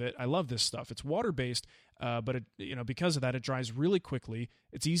out of it. I love this stuff. It's water-based, but because of that, it dries really quickly.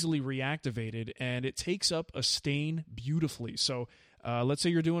 It's easily reactivated, and it takes up a stain beautifully. So Let's say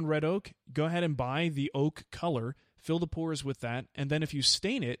you're doing red oak, go ahead and buy the oak color, fill the pores with that, and then if you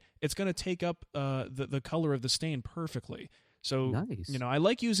stain it, it's going to take up the color of the stain perfectly. So, nice. I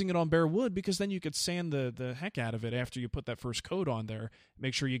like using it on bare wood because then you could sand the heck out of it after you put that first coat on there.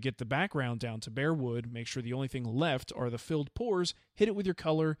 Make sure you get the background down to bare wood. Make sure the only thing left are the filled pores. Hit it with your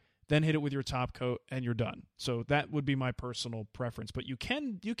color, then hit it with your top coat, and you're done. So that would be my personal preference. But you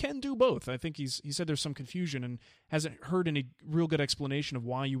can do both. I think he said there's some confusion and hasn't heard any real good explanation of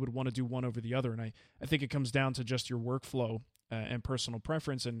why you would want to do one over the other. And I think it comes down to just your workflow and personal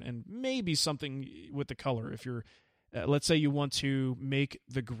preference and maybe something with the color. If you're let's say you want to make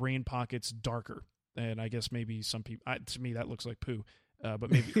the grain pockets darker, and I guess maybe some people, to me that looks like poo,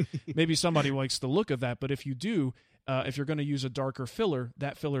 but maybe somebody likes the look of that. But if you do, if you're going to use a darker filler,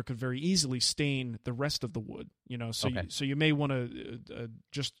 that filler could very easily stain the rest of the wood. So you may want to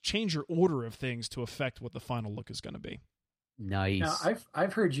just change your order of things to affect what the final look is going to be. Nice. Now,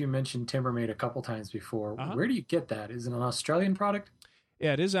 I've heard you mention Timbermade a couple times before. Where do you get that? Is it an Australian product?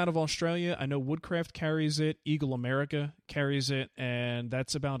 Yeah, it is out of Australia. I know Woodcraft carries it, Eagle America carries it, and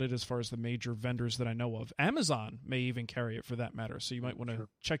that's about it as far as the major vendors that I know of. Amazon may even carry it for that matter, so you might want to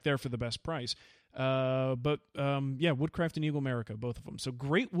check there for the best price. But Woodcraft and Eagle America, both of them. So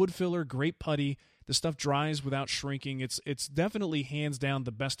great wood filler, great putty. The stuff dries without shrinking. It's definitely hands down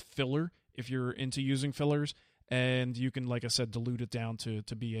the best filler if you're into using fillers, and you can, like I said, dilute it down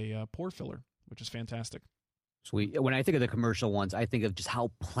to be a pore filler, which is fantastic. Sweet. When I think of the commercial ones, I think of just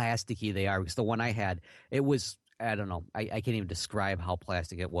how plasticky they are. Because the one I had, it was, I don't know, I can't even describe how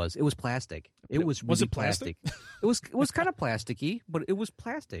plastic it was. It was plastic. It was really plastic? It was kind of plasticky, but it was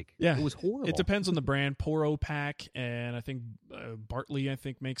plastic. Yeah, it was horrible. It depends on the brand. Poro Pack, and I think Bartley,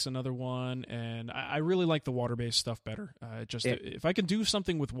 makes another one. And I really like the water-based stuff better. If I can do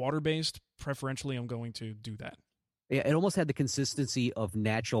something with water-based, preferentially, I'm going to do that. Yeah, it almost had the consistency of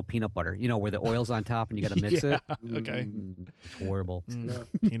natural peanut butter, where the oil's on top and you got to mix it. Okay. It's horrible.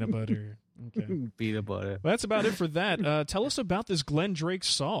 Peanut butter. Okay. Peanut butter. Well, that's about it for that. Tell us about this Glen Drake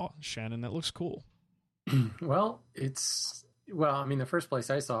saw, Shannon. That looks cool. Well, the first place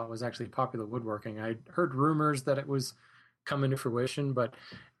I saw it was actually Popular Woodworking. I heard rumors that it was coming to fruition, but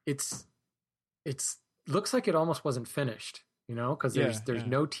it's looks like it almost wasn't finished, because there's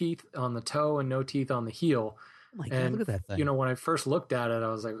no teeth on the toe and no teeth on the heel. Oh my God, look at that thing. When I first looked at it, I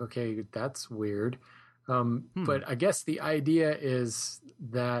was like, okay, that's weird. But I guess the idea is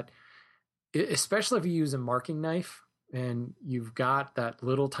that, especially if you use a marking knife and you've got that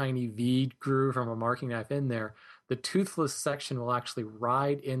little tiny V groove from a marking knife in there, the toothless section will actually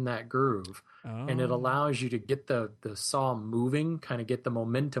ride in that groove. Oh. And it allows you to get the saw moving, kind of get the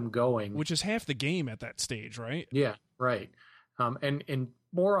momentum going. Which is half the game at that stage, right? Yeah, right. And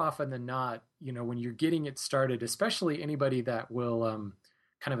more often than not, when you're getting it started, especially anybody that will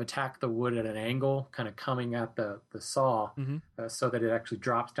kind of attack the wood at an angle, kind of coming at the saw, so that it actually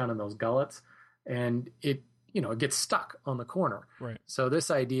drops down in those gullets, and it gets stuck on the corner. Right. So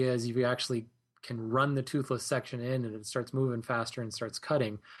this idea is if you actually can run the toothless section in and it starts moving faster and starts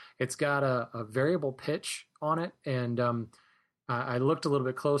cutting. It's got a variable pitch on it, and I looked a little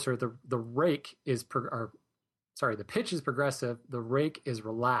bit closer. The rake is the pitch is progressive. The rake is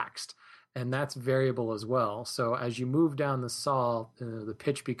relaxed, and that's variable as well. So as you move down the saw, the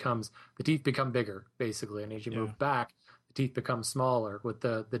teeth become bigger, basically. And as you move back, the teeth become smaller. With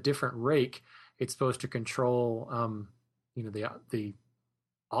the different rake, it's supposed to control, the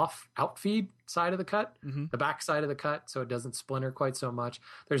outfeed side of the cut, the back side of the cut, so it doesn't splinter quite so much.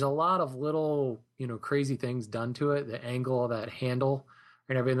 There's a lot of little, crazy things done to it. The angle of that handle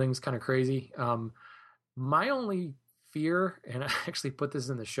and everything's kind of crazy. My only fear, and I actually put this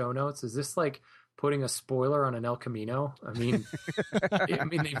in the show notes, is this like putting a spoiler on an El Camino? I mean,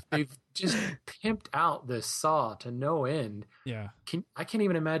 they've just pimped out this saw to no end. Yeah. I can't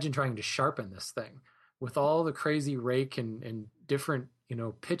even imagine trying to sharpen this thing with all the crazy rake and different,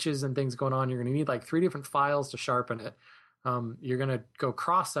 pitches and things going on. You're going to need like 3 different files to sharpen it. You're going to go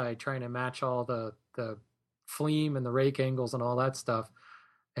cross-eyed trying to match all the fleam and the rake angles and all that stuff.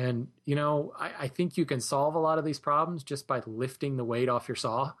 And, I think you can solve a lot of these problems just by lifting the weight off your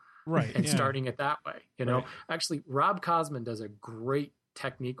saw, right? And starting it that way. Right. Actually, Rob Cosman does a great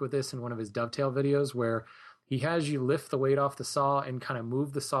technique with this in one of his dovetail videos where he has you lift the weight off the saw and kind of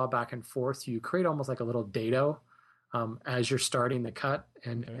move the saw back and forth. So you create almost like a little dado as you're starting the cut.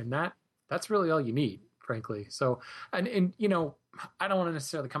 And that's really all you need, frankly. So, and I don't want to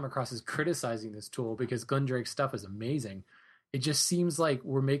necessarily come across as criticizing this tool because Glen Drake's stuff is amazing. It just seems like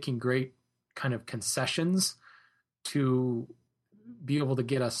we're making great kind of concessions to be able to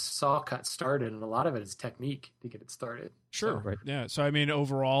get a saw cut started, and a lot of it is technique to get it started. Sure. So, Right. Yeah. So, I mean,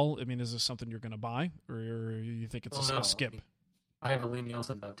 overall, I mean, is this something you're going to buy, or you think it's a skip? I have a Lee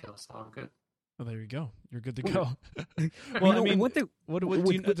Nielsen dovetail, so I'm good. Well, there you go. You're good to go. Well, I mean,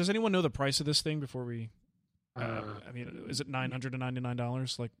 does anyone know the price of this thing before we? I mean, is it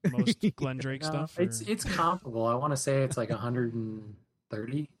 $999 like most Glenn Drake stuff? Or? It's comparable. I want to say it's like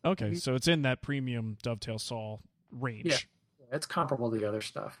 130. Okay, so it's in that premium dovetail saw range. Yeah, it's comparable to the other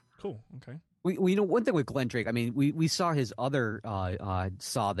stuff. Cool. Okay. We one thing with Glenn Drake. I mean, we saw his other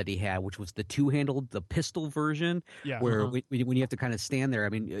saw that he had, which was the two-handled, the pistol version, where when you have to kind of stand there. I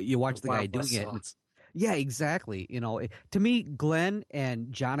mean, you watch the guy doing it. And it's, yeah, exactly. You know, to me, Glenn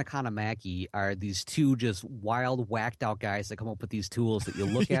and John Economaki are these two just wild, whacked out guys that come up with these tools that you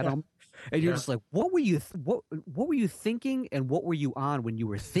look at them and you're just like, what were you thinking, and what were you on when you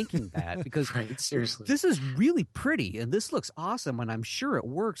were thinking that? Because seriously, this is really pretty and this looks awesome, and I'm sure it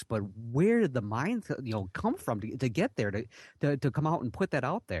works. But where did the mind, come from to get there to come out and put that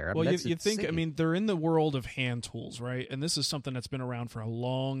out there? Well, you think, I mean, they're in the world of hand tools, right? And this is something that's been around for a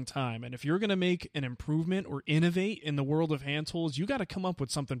long time. And if you're going to make an improvement or innovate in the world of hand tools, you got to come up with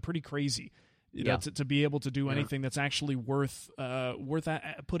something pretty crazy. To be able to do anything that's actually worth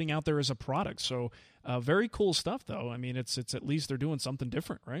putting out there as a product. So very cool stuff, though. I mean, it's at least they're doing something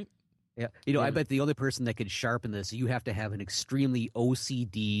different, right? Yeah. I bet the only person that could sharpen this, you have to have an extremely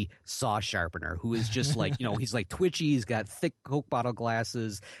OCD saw sharpener who is just like, he's like twitchy. He's got thick Coke bottle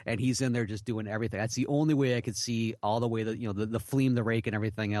glasses, and he's in there just doing everything. That's the only way I could see all the way that, the fleam, the rake, and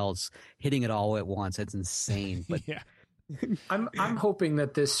everything else hitting it all at once. That's insane. But yeah. I'm hoping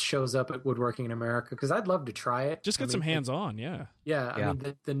that this shows up at Woodworking in America, because I'd love to try it. Just get some hands on, yeah. Yeah, I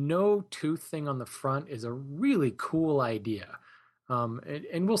mean, the no tooth thing on the front is a really cool idea.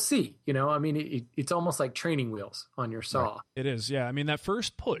 And we'll see, I mean, it's almost like training wheels on your saw. Right. It is. Yeah. I mean, that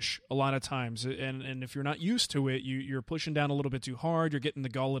first push a lot of times, and if you're not used to it, you're pushing down a little bit too hard. You're getting the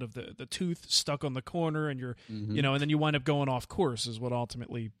gullet of the tooth stuck on the corner, and you're, and then you wind up going off course is what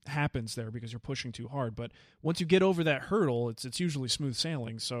ultimately happens there, because you're pushing too hard. But once you get over that hurdle, it's usually smooth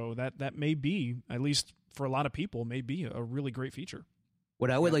sailing. So that may be, at least for a lot of people, may be a really great feature. What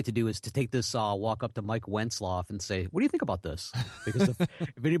I would like to do is to take this saw, walk up to Mike Wentzloff and say, what do you think about this? Because if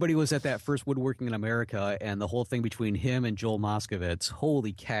anybody was at that first Woodworking in America and the whole thing between him and Joel Moskowitz,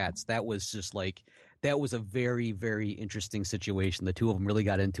 holy cats, that was just like, that was a very, very interesting situation. The two of them really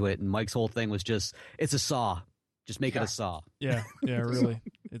got into it. And Mike's whole thing was just, it's a saw. Just make it a saw. Yeah, really.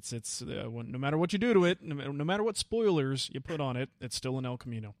 It's no matter what you do to it, no matter what spoilers you put on it, it's still an El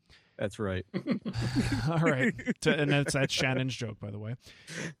Camino. That's right. All right, and that's Shannon's joke, by the way,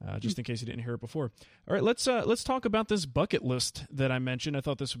 just in case you didn't hear it before. All right, let's talk about this bucket list that I mentioned. I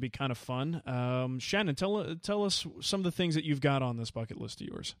thought this would be kind of fun. Shannon, tell us some of the things that you've got on this bucket list of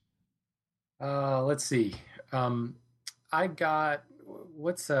yours. Let's see. I got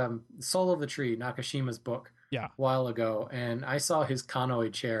Soul of the Tree, Nakashima's book. Yeah. A while ago, and I saw his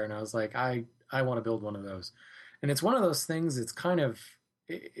Konoe chair, and I was like, I want to build one of those. And it's one of those things. It's kind of,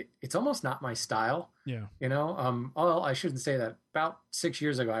 it's almost not my style. Yeah. Well, I shouldn't say that. About 6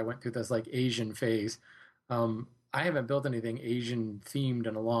 years ago, I went through this like Asian phase. I haven't built anything Asian themed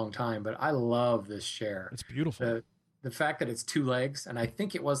in a long time, but I love this chair. It's beautiful. The fact that it's two legs, and I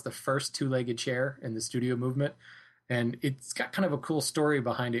think it was the first two-legged chair in the studio movement, and it's got kind of a cool story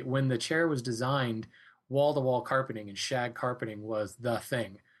behind it. When the chair was designed, wall-to-wall carpeting and shag carpeting was the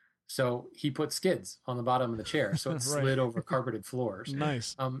thing. So he put skids on the bottom of the chair, so it slid over carpeted floors.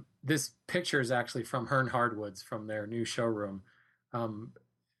 Nice. This picture is actually from Hearn Hardwoods, from their new showroom.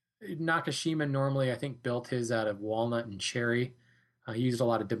 Nakashima normally, I think, built his out of walnut and cherry. He used a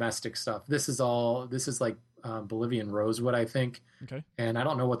lot of domestic stuff. This is like Bolivian rosewood, I think. Okay. And I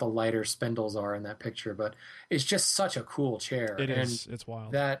don't know what the lighter spindles are in that picture, but it's just such a cool chair. It is. It's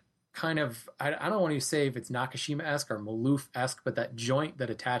wild. That kind of, I don't want to say if it's Nakashima-esque or Maloof-esque, but that joint that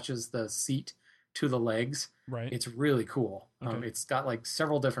attaches the seat to the legs, right? It's really cool. Okay. It's got like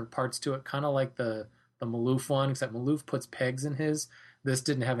several different parts to it, kind of like the Maloof one, except Maloof puts pegs in his. This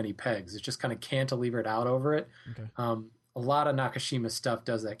didn't have any pegs. It's just kind of cantilevered out over it. Okay. A lot of Nakashima stuff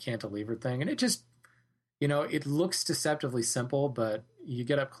does that cantilever thing, and it just, it looks deceptively simple, but you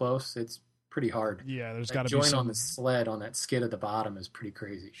get up close, it's pretty hard. Yeah, there's that got to be joint some on the sled on that skid at the bottom is pretty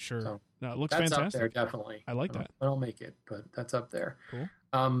crazy. Sure. So no, it looks that's fantastic. Up there, definitely. I like that. I don't make it, but that's up there.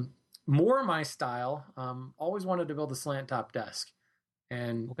 Cool. More my style. Always wanted to build a slant top desk,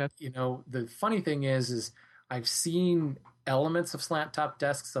 and the funny thing is I've seen elements of slant top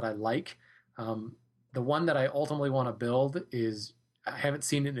desks that I like. The one that I ultimately want to build is, I haven't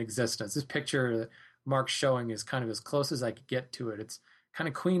seen it in existence. This picture Mark's showing is kind of as close as I could get to it. It's kind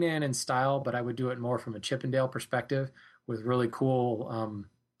of Queen Anne in style, but I would do it more from a Chippendale perspective with really cool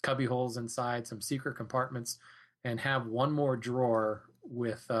cubby holes inside, some secret compartments, and have one more drawer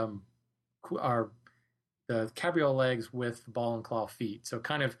with the cabriole legs with ball and claw feet. So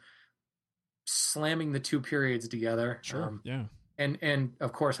kind of slamming the two periods together. Sure. Yeah. And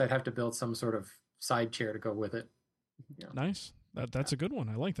of course, I'd have to build some sort of side chair to go with it. Yeah. Nice. That's a good one.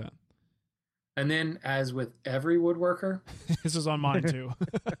 I like that. And then, as with every woodworker, this is on mine too.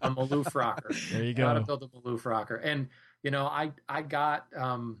 A Maloof rocker. There you go. Got to build a Maloof rocker. And I got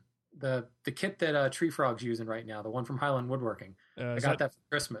the kit that Tree Frog's using right now, the one from Highland Woodworking. I got that for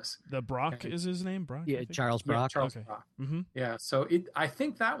Christmas. The Brock is his name, Brock. Yeah, Charles Brock. Yeah, Charles Brock. Mm-hmm. Yeah, so I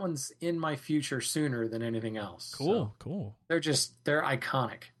think that one's in my future sooner than anything else. Cool, so cool. They're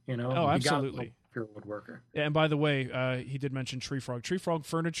iconic, Oh, absolutely. If you're a woodworker. Yeah, and by the way, he did mention Tree Frog. Tree Frog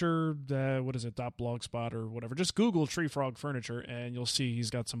Furniture, what is it, .blogspot or whatever. Just Google Tree Frog Furniture, and you'll see he's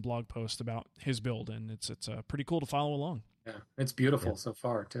got some blog posts about his build, and it's pretty cool to follow along. Yeah, it's beautiful so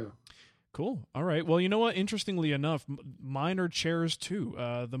far, too. Cool. All right. Well, you know what? Interestingly enough, mine are chairs, too.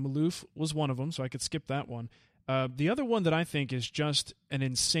 The Maloof was one of them, so I could skip that one. The other one that I think is just an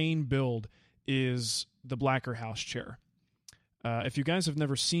insane build is the Blacker House chair. If you guys have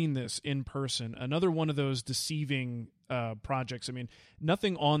never seen this in person, another one of those deceiving projects. I mean,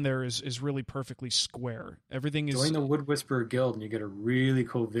 nothing on there is really perfectly square. Everything is... Join the Wood Whisperer Guild and you get a really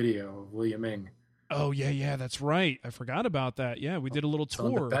cool video of William Ing. Oh, yeah, that's right. I forgot about that. Yeah, we did a little tour.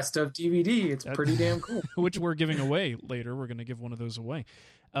 On the best of DVD. It's pretty damn cool. Which we're giving away later. We're going to give one of those away.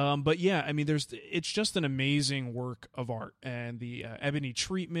 But yeah, I mean, it's just an amazing work of art, and the ebony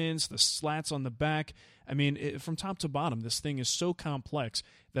treatments, the slats on the back. I mean, from top to bottom, this thing is so complex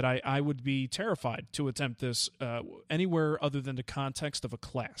that I would be terrified to attempt this anywhere other than the context of a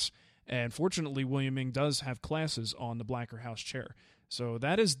class. And fortunately, William Ing does have classes on the Blacker House chair. So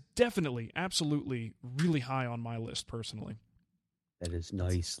that is definitely, absolutely, really high on my list personally. That is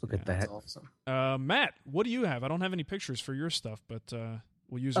nice. Look at that. That's awesome. Matt, what do you have? I don't have any pictures for your stuff, but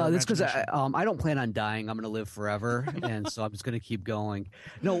we'll use our That's because imagination. I don't plan on dying. I'm going to live forever, and so I'm just going to keep going.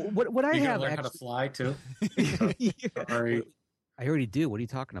 No, what I have learn actually... how to fly too. Yeah. Sorry. I already do. What are you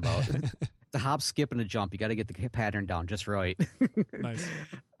talking about? The hop, skip, and a jump. You got to get the pattern down just right. Nice.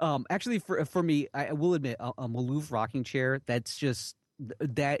 Actually, for me, I will admit a Maloof rocking chair.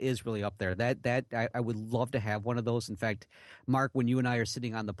 That is really up there. That I would love to have one of those. In fact, Mark, when you and I are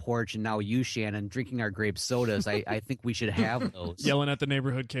sitting on the porch, and now you, Shannon, drinking our grape sodas, I think we should have those. Yelling at the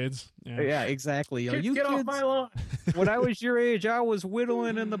neighborhood kids. Yeah, exactly. Kids, get off my lawn. When I was your age, I was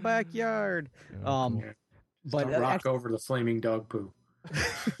whittling in the backyard. Cool. But rock over the flaming dog poo.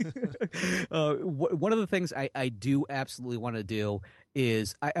 One of the things I do absolutely want to do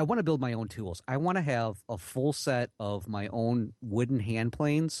is I want to build my own tools. I want to have a full set of my own wooden hand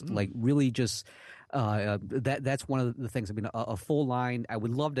planes, like really just that's one of the things. I mean, a full line. I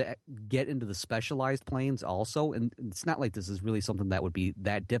would love to get into the specialized planes also, and it's not like this is really something that would be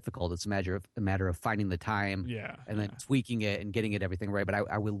that difficult. It's a matter of finding the time, and then tweaking it and getting it everything right. But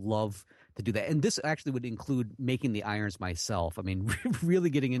I would love to do that, and this actually would include making the irons myself. I mean, really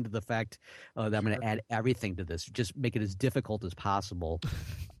getting into the fact that I'm going to add everything to this, just make it as difficult as possible.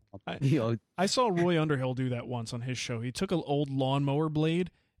 I saw Roy Underhill do that once on his show. He took an old lawnmower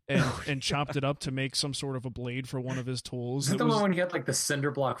blade and chopped it up to make some sort of a blade for one of his tools. Is that the one when he had like the cinder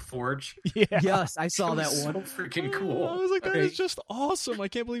block forge? Yeah. Yes, I saw that one. So freaking cool. I was like, that is just awesome. I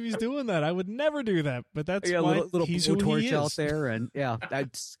can't believe he's doing that. I would never do that, but that's why little he's who torch he is. out there, and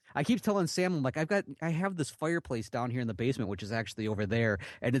I keep telling Sam, I'm like, I have this fireplace down here in the basement, which is actually over there,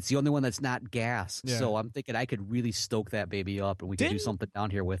 and it's the only one that's not gas. Yeah. So I'm thinking I could really stoke that baby up, and we could do something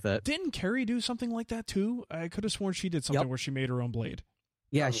down here with it. Didn't Carrie do something like that too? I could have sworn she did something where she made her own blade.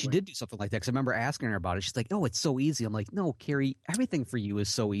 Yeah, she did do something like that, because I remember asking her about it. She's like, "Oh, it's so easy." I'm like, "No, Carrie, everything for you is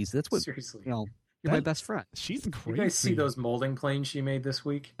so easy. That's what seriously. You're my best friend." She's crazy. You guys see those molding planes she made this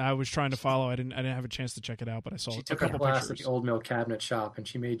week? I was trying to follow. I didn't have a chance to check it out, but I saw She a took couple a class pictures. at the Old Mill Cabinet Shop, and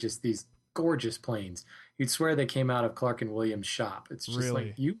she made just these gorgeous planes. You'd swear they came out of Clark and Williams' shop. It's just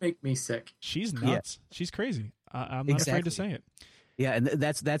like, you make me sick. She's nuts. Yeah. She's crazy. I'm not afraid to say it. Yeah, and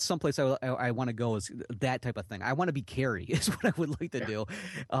that's someplace I want to go, is that type of thing. I want to be Carrie is what I would like to do.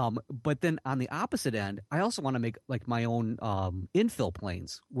 But then on the opposite end, I also want to make like my own infill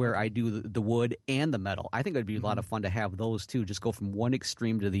planes where I do the wood and the metal. I think it would be a lot of fun to have those too, just go from one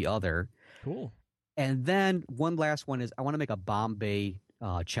extreme to the other. Cool. And then one last one is I want to make a Bombay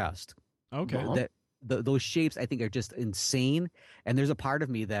chest. Okay. Those shapes I think are just insane. And there's a part of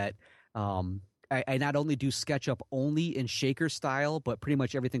me that I not only do SketchUp only in shaker style, but pretty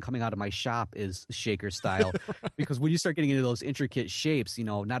much everything coming out of my shop is shaker style. Because when you start getting into those intricate shapes,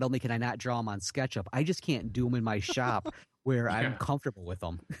 not only can I not draw them on SketchUp, I just can't do them in my shop where I'm comfortable with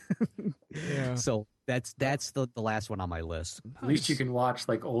them. Yeah. So that's the last one on my list. At least you can watch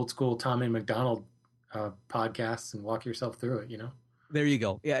like old school Tommy McDonald podcasts and walk yourself through it, There you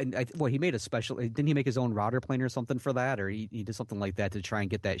go. Yeah, and he made a special. Didn't he make his own router plane or something for that, or he did something like that to try and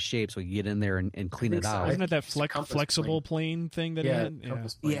get that shape so he could get in there and clean it out? Wasn't it that flexible plane thing that he had?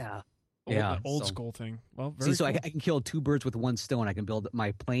 Old So- school thing. Well, See, very so cool. I can kill two birds with one stone. I can build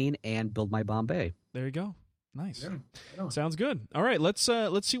my plane and build my Bombay. There you go. Nice. Yeah. Sounds good. All right, let's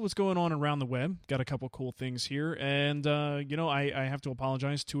see what's going on around the web. Got a couple cool things here, and I have to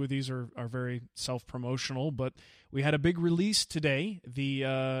apologize. Two of these are very self-promotional, but we had a big release today. The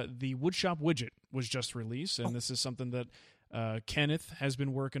Woodshop widget was just released, and this is something that Kenneth has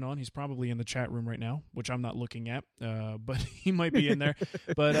been working on. He's probably in the chat room right now, which I'm not looking at, but he might be in there.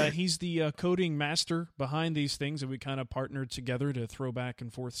 But he's the coding master behind these things, and we kind of partnered together to throw back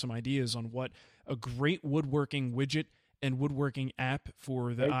and forth some ideas on what a great woodworking widget and woodworking app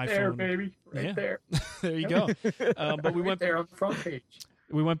for the iPhone. There, baby. There. There you go. But we went there on the front page.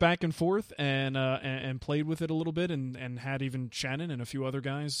 We went back and forth and played with it a little bit and had even Shannon and a few other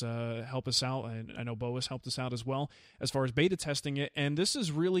guys help us out. And I know Boas helped us out as well as far as beta testing it. And this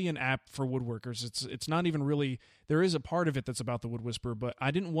is really an app for woodworkers. It's not even really, there is a part of it that's about the Wood Whisperer, but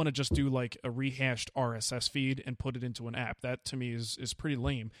I didn't want to just do like a rehashed RSS feed and put it into an app. That to me is pretty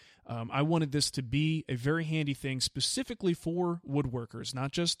lame. I wanted this to be a very handy thing specifically for woodworkers,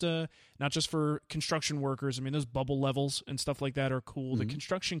 not just for construction workers. I mean, those bubble levels and stuff like that are cool. The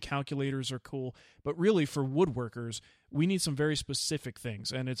construction calculators are cool, but really for woodworkers, we need some very specific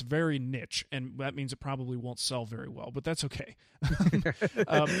things, and it's very niche, and that means it probably won't sell very well, but that's okay.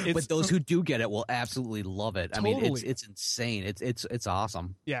 But those who do get it will absolutely love it. Totally. I mean, it's insane. It's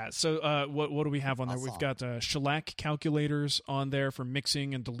awesome. Yeah. So what do we have on there? We've got shellac calculators on there for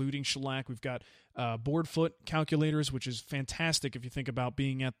mixing and diluting shellac. We've got board foot calculators, which is fantastic if you think about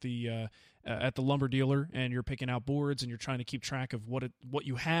being at the lumber dealer and you're picking out boards and you're trying to keep track of what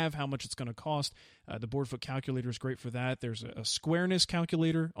you have, how much it's going to cost. The board foot calculator is great for that. There's a squareness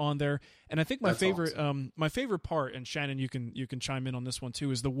calculator on there, and I think my favorite part, and Shannon, you can chime in on this one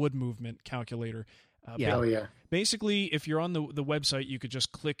too, is the wood movement calculator. Basically, if you're on the website, you could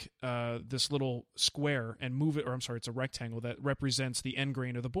just click this little square and move it, or I'm sorry, it's a rectangle that represents the end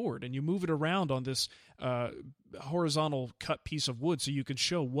grain of the board, and you move it around on this horizontal cut piece of wood, so you can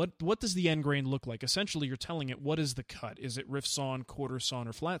show what does the end grain look like. Essentially, you're telling it what is the cut. Is it rift sawn, quarter sawn,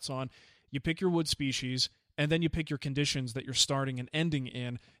 or flat sawn? You pick your wood species, and then you pick your conditions that you're starting and ending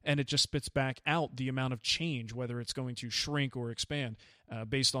in, and it just spits back out the amount of change, whether it's going to shrink or expand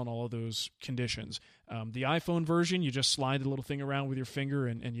based on all of those conditions. The iPhone version, you just slide the little thing around with your finger,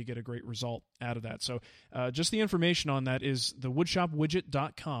 and you get a great result out of that. So just the information on that is the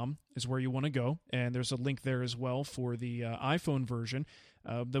woodshopwidget.com is where you want to go, and there's a link there as well for the iPhone version.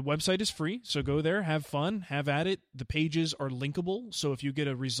 The website is free, so go there, have fun, have at it. The pages are linkable, so if you get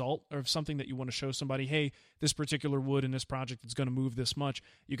a result or something that you want to show somebody, hey, this particular wood in this project is going to move this much,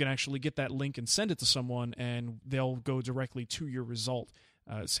 you can actually get that link and send it to someone, and they'll go directly to your result.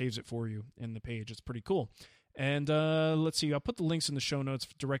 It saves it for you in the page. It's pretty cool. And let's see, I'll put the links in the show notes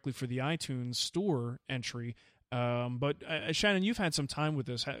directly for the iTunes store entry. But Shannon, you've had some time with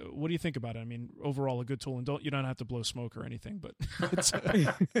this. What do you think about it? I mean, overall, a good tool, and you don't have to blow smoke or anything, but it's putting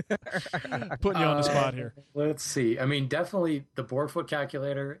you on the spot here. Let's see. I mean, definitely the board foot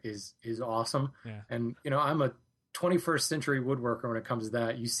calculator is awesome. Yeah. And I'm a 21st century woodworker when it comes to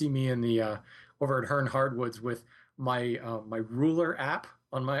that. You see me in the over at Hearn Hardwoods with my my ruler app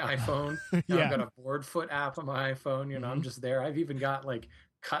on my iPhone. Yeah. I've got a board foot app on my iPhone. I'm just there. I've even got like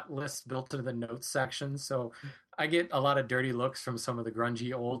cut lists built into the notes section. So I get a lot of dirty looks from some of the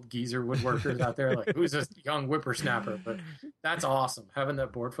grungy old geezer woodworkers out there. Like, who's this young whippersnapper? But that's awesome. Having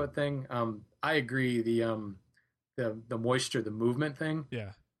that board foot thing. I agree. The moisture, the movement thing.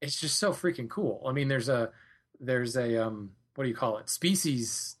 Yeah. It's just so freaking cool. I mean, there's a what do you call it?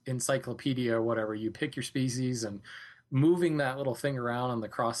 Species encyclopedia or whatever. You pick your species and moving that little thing around on the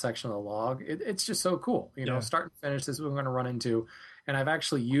cross section of the log. It's just so cool. Start and finish. This is what we're going to run into. And I've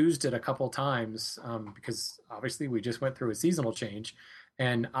actually used it a couple times because obviously we just went through a seasonal change,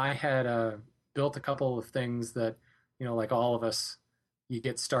 and I had built a couple of things that, like all of us, you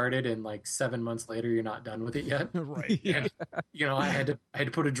get started and like 7 months later you're not done with it yet. Right. And, I had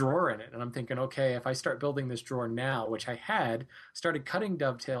to put a drawer in it, and I'm thinking, okay, if I start building this drawer now, which I had started cutting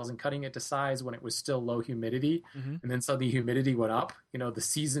dovetails and cutting it to size when it was still low humidity, Mm-hmm. and then suddenly humidity went up. The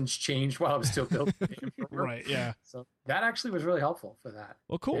seasons changed while I was still building the drawer. Right. Yeah. So that actually was really helpful for that.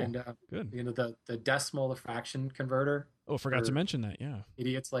 Well, cool. And Good. the decimal to fraction converter. Oh, forgot to mention that. Yeah.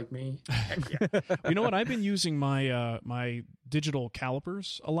 Idiots like me. You know what? I've been using my my digital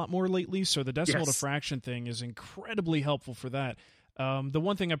calipers a lot more lately, so the decimal to fraction thing is incredibly helpful for that. The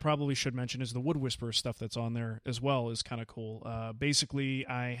one thing I probably should mention is the Wood Whisperer stuff that's on there as well is kind of cool. Basically,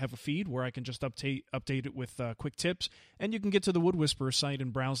 I have a feed where I can just update it with quick tips, and you can get to the Wood Whisperer site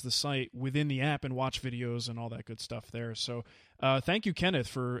and browse the site within the app and watch videos and all that good stuff there. So thank you, Kenneth,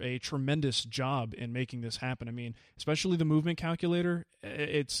 for a tremendous job in making this happen. I mean, especially the movement calculator.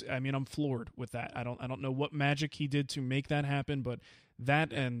 I'm floored with that. I don't know what magic he did to make that happen, but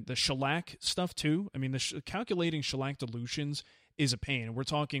that and the shellac stuff too. I mean, calculating shellac dilutions is a pain. And we're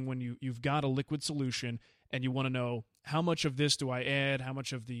talking when you've got a liquid solution and you want to know how much of this do I add, how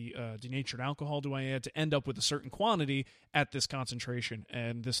much of the denatured alcohol do I add to end up with a certain quantity at this concentration.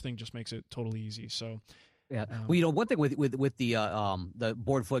 And this thing just makes it totally easy. So yeah. Well, one thing with the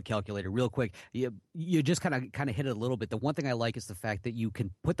board foot calculator, real quick, you just kind of hit it a little bit. The one thing I like is the fact that you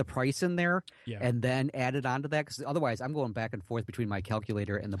can put the price in there and then add it onto that, because otherwise I'm going back and forth between my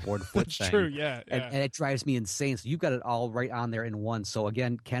calculator and the board foot That's thing. true, yeah. And it drives me insane. So you've got it all right on there in one. So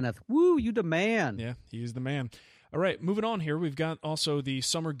again, Kenneth, woo, you the man. Yeah, he's the man. All right, moving on here. We've got also the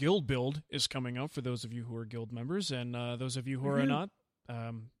Summer Guild build is coming up for those of you who are Guild members, and those of you who are not.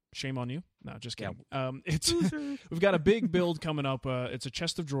 Shame on you. No, just kidding. We've got a big build coming up. It's a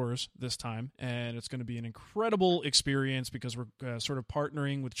chest of drawers this time, and it's going to be an incredible experience because we're sort of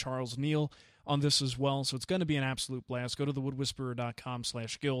partnering with Charles Neal on this as well. So it's going to be an absolute blast. Go to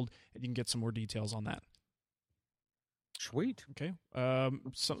thewoodwhisperer.com/guild, and you can get some more details on that. Sweet. Okay.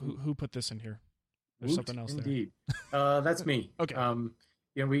 Who put this in here? There's something else indeed. That's me. Okay.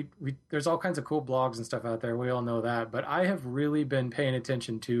 We there's all kinds of cool blogs and stuff out there. We all know that, but I have really been paying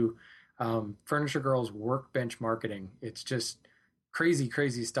attention to Furniture Girl's workbench marketing. It's just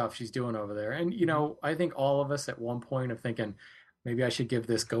crazy stuff she's doing over there. And I think all of us at one point are thinking maybe I should give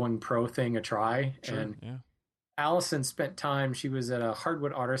this Going Pro thing a try. Sure, and yeah. Allison spent time. She was at a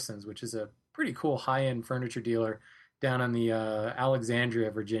Hardwood Artisans, which is a pretty cool high-end furniture dealer down in the Alexandria,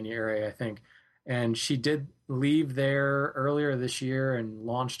 Virginia area, I think. And she did leave there earlier this year and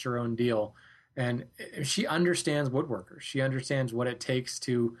launched her own deal. And she understands woodworkers. She understands what it takes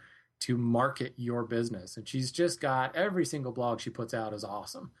to market your business. And she's just got every single blog she puts out is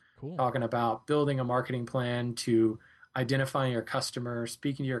awesome. Cool. Talking about building a marketing plan to identifying your customer,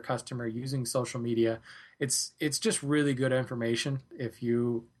 speaking to your customer, using social media. It's just really good information. If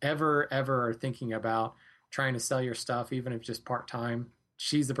you ever are thinking about trying to sell your stuff, even if just part-time,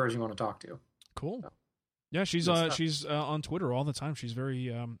 she's the person you want to talk to. Cool. Yeah, she's on Twitter all the time. She's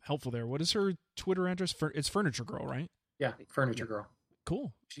very helpful there. What is her Twitter address? It's Furniture Girl, right? Yeah, Furniture Girl.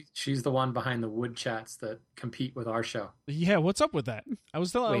 Cool. She's the one behind the wood chats that compete with our show. Yeah, what's up with that? I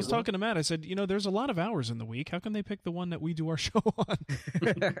was talking to Matt. I said, there's a lot of hours in the week. How can they pick the one that we do our show on?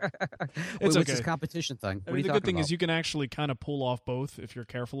 It's okay. This competition thing. The good thing is you can actually kind of pull off both if you're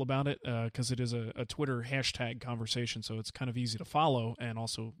careful about it, because it is a Twitter hashtag conversation, so it's kind of easy to follow and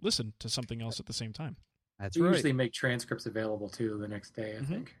also listen to something else at the same time. That's we right. usually make transcripts available too the next day, I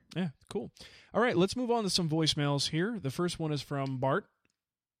think. Yeah, cool. All right, let's move on to some voicemails here. The first one is from Bart,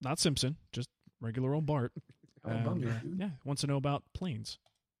 not Simpson, just regular old Bart. Wants to know about planes.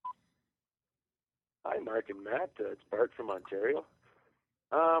 Hi, Mark and Matt. It's Bart from Ontario.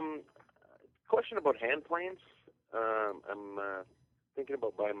 Question about hand planes. I'm thinking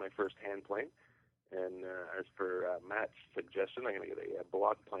about buying my first hand plane, and as for Matt's suggestion, I'm going to get a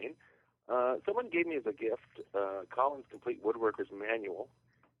block plane. Someone gave me as a gift Collins Complete Woodworker's Manual,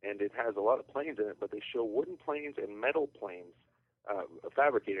 and it has a lot of planes in it, but they show wooden planes and metal planes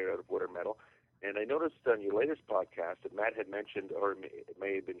fabricated out of wood or metal. And I noticed on your latest podcast that Matt had mentioned, or it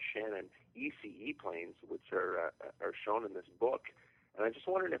may have been Shannon, ECE planes, which are shown in this book. And I'm just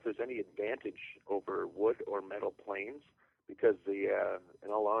wondering if there's any advantage over wood or metal planes, because in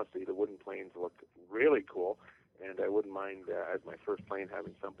all honesty, the wooden planes look really cool, and I wouldn't mind, as my first plane,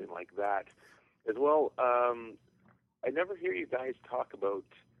 having something like that. As well, I never hear you guys talk about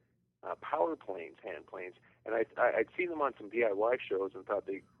power planes, hand planes, and I'd seen them on some DIY shows and thought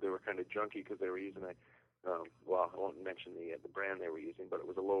they were kind of junky because they were using I won't mention the brand they were using, but it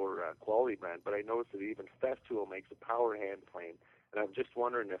was a lower quality brand. But I noticed that even Festool makes a power hand plane, and I'm just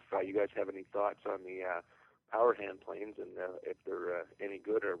wondering if you guys have any thoughts on the our hand planes, and if they're any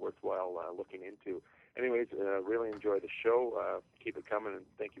good or worthwhile looking into. Anyways, really enjoy the show. Keep it coming, and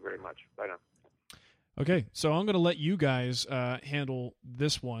thank you very much. Bye now. Okay, so I'm going to let you guys handle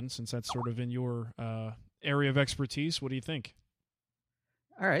this one since that's sort of in your area of expertise. What do you think?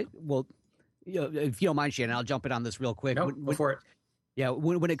 All right. Well, if you don't mind, Shannon, I'll jump in on this real quick. No, go for it. Yeah,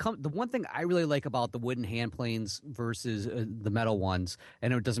 when it comes, the one thing I really like about the wooden hand planes versus the metal ones,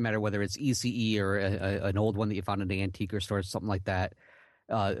 and it doesn't matter whether it's ECE or an old one that you found in an antique store or something like that.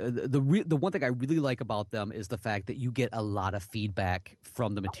 The one thing I really like about them is the fact that you get a lot of feedback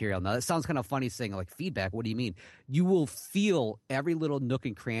from the material. Now, that sounds kind of funny saying like feedback. What do you mean? You will feel every little nook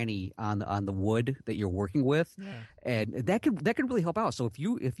and cranny on the wood that you're working with, and that can really help out. So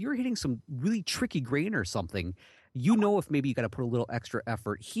if you're hitting some really tricky grain or something, you know if maybe you got to put a little extra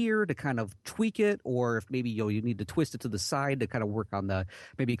effort here to kind of tweak it, or if maybe you need to twist it to the side to kind of work on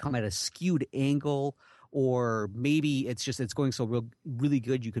maybe come at a skewed angle. Or maybe it's going so really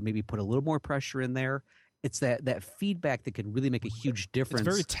good you could maybe put a little more pressure in there. It's that feedback that can really make a huge difference.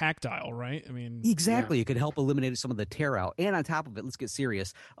 It's very tactile, right? I mean, exactly. It could help eliminate some of the tear out. And on top of it, let's get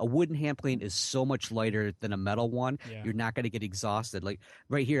serious. A wooden hand plane is so much lighter than a metal one. Yeah. You're not going to get exhausted. Like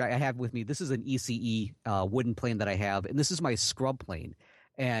right here, I have with me, this is an ECE wooden plane that I have, and this is my scrub plane.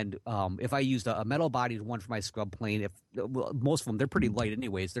 And if I used a metal-bodied one for my scrub plane, most of them, they're pretty light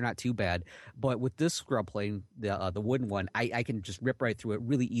anyways. They're not too bad. But with this scrub plane, the wooden one, I can just rip right through it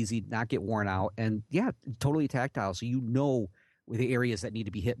really easy, not get worn out. And, yeah, totally tactile. So you know the areas that need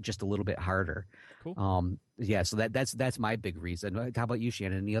to be hit just a little bit harder. Cool. Yeah, so that's my big reason. How about you,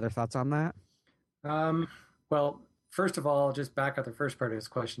 Shannon? Any other thoughts on that? Well, first of all, just back up the first part of this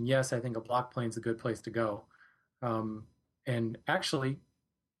question. Yes, I think a block plane is a good place to go. And actually,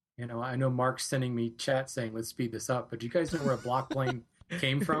 I know Mark's sending me chat saying, let's speed this up, but do you guys know where a block plane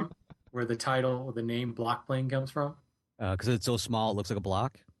came from? Where the title, the name block plane comes from? Because it's so small, it looks like a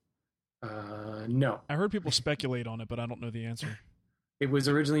block? No. I heard people speculate on it, but I don't know the answer. It was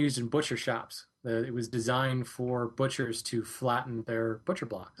originally used in butcher shops. It was designed for butchers to flatten their butcher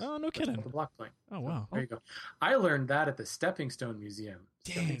blocks. Oh, no kidding. The block plane. Oh, wow. There you go. I learned that at the Stepping Stone Museum.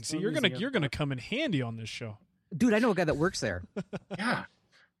 Dang, so you're gonna come in handy on this show. Dude, I know a guy that works there. Yeah.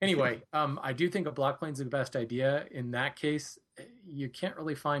 Anyway, I do think a block plane is the best idea. In that case, you can't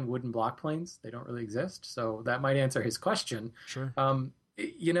really find wooden block planes. They don't really exist. So that might answer his question. Sure.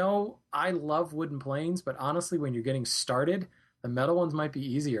 I love wooden planes, but honestly, when you're getting started, the metal ones might be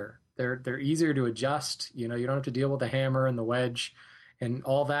easier. They're easier to adjust. You don't have to deal with the hammer and the wedge and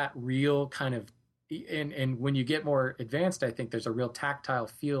all that real kind of. And when you get more advanced, I think there's a real tactile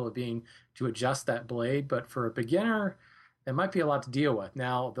feel of being to adjust that blade. But for a beginner, there might be a lot to deal with.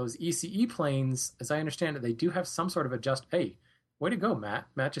 Now, those ECE planes, as I understand it, they do have some sort of adjust. Hey, way to go, Matt.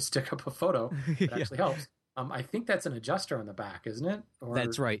 Matt just took up a photo. It actually helps. I think that's an adjuster on the back, isn't it?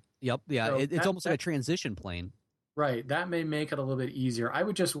 That's right. Yep. Yeah. So it's almost like a transition plane. Right. That may make it a little bit easier. I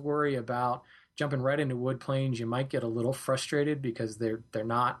would just worry about jumping right into wood planes. You might get a little frustrated because they're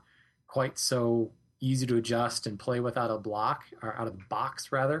not quite so easy to adjust and play with out of block, or out of the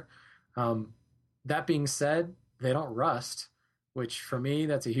box, rather. That being said, they don't rust, which for me,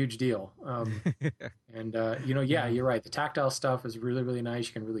 that's a huge deal. You're right. The tactile stuff is really, really nice.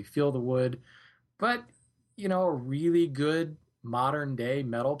 You can really feel the wood. But, a really good modern day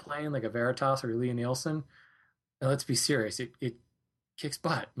metal plane like a Veritas or Lee Nielsen, let's be serious, it kicks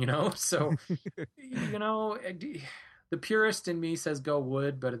butt, So, the purist in me says go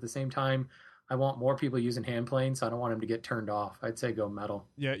wood, but at the same time, I want more people using hand planes, so I don't want them to get turned off. I'd say go metal.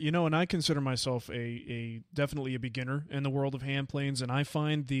 Yeah, and I consider myself definitely a beginner in the world of hand planes, and I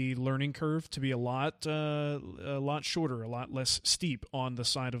find the learning curve to be a lot shorter, a lot less steep on the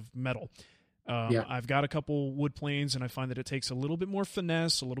side of metal. I've got a couple wood planes, and I find that it takes a little bit more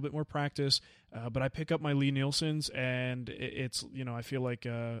finesse, a little bit more practice. But I pick up my Lee Nielsens, and it's I feel like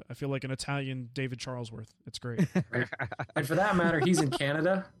an Italian David Charlesworth. It's great. Right. And for that matter, he's in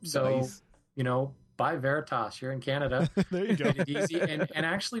Canada, so. Nice. Buy Veritas. You're in Canada. There you go. Get it easy. And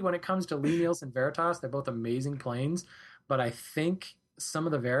actually, when it comes to Lee Nielsen and Veritas, they're both amazing planes. But I think some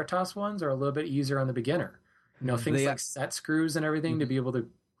of the Veritas ones are a little bit easier on the beginner. Things like set screws and everything to be able to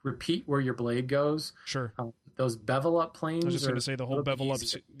repeat where your blade goes. Sure. Those bevel up planes. I was just going to say the whole bevel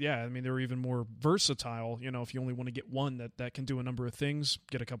ups. Yeah, I mean, they're even more versatile. If you only want to get one that can do a number of things,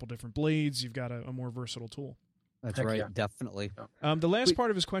 get a couple different blades, you've got a more versatile tool. That's right, yeah. Definitely. The last part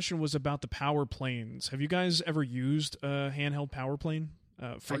of his question was about the power planes. Have you guys ever used a handheld power plane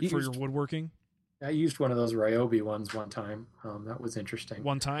for your woodworking? I used one of those Ryobi ones one time. That was interesting.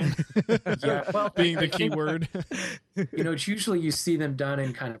 One time? Yeah, well, being the key word. It's usually you see them done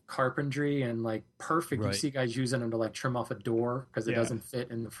in kind of carpentry and like perfect. Right. You see guys using them to like trim off a door because it doesn't fit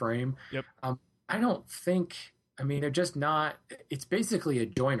in the frame. Yep. I don't think, they're just not, it's basically a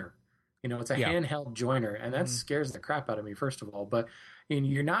joiner. It's a handheld joiner, and that scares the crap out of me, first of all. But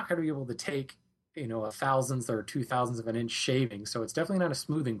you're not going to be able to take, a thousandth or 2,000ths of an inch shaving. So it's definitely not a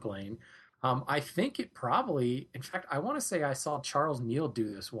smoothing plane. I think it probably, in fact, I want to say I saw Charles Neal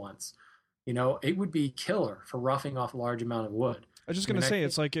do this once. It would be killer for roughing off a large amount of wood. I was just going to say,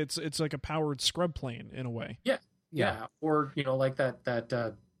 it's like a powered scrub plane in a way. Yeah. Or, like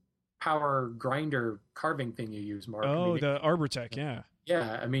that power grinder carving thing you use, Mark. Oh, the Arbortech, yeah.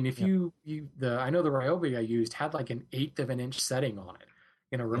 Yeah, if I know the Ryobi I used had like an 1/8 of an inch setting on it.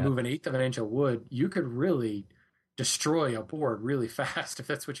 Remove an 1/8 of an inch of wood, you could really destroy a board really fast if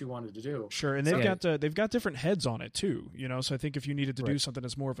that's what you wanted to do. Sure, and they've got different heads on it too. So I think if you needed to do something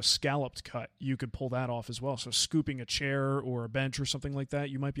that's more of a scalloped cut, you could pull that off as well. So scooping a chair or a bench or something like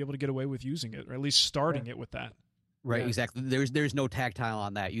that, you might be able to get away with using it, or at least starting it with that. Right, exactly. There's no tactile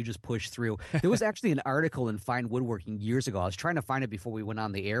on that. You just push through. There was actually an article in Fine Woodworking years ago. I was trying to find it before we went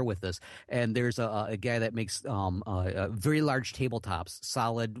on the air with this. And there's a guy that makes very large tabletops,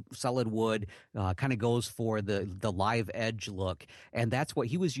 solid wood, kind of goes for the live edge look. And that's what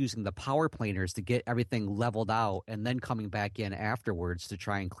he was using, the power planers, to get everything leveled out and then coming back in afterwards to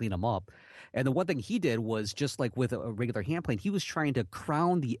try and clean them up. And the one thing he did was, just like with a regular hand plane, he was trying to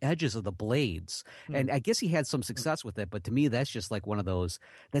crown the edges of the blades. And I guess he had some success with it, but to me, that's just like one of those,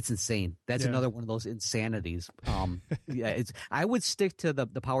 that's insane. That's another one of those insanities. I would stick to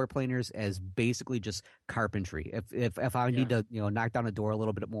the power planers as basically just carpentry. If I need to, knock down a door a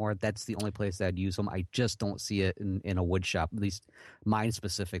little bit more, that's the only place I'd use them. I just don't see it in a wood shop, at least mine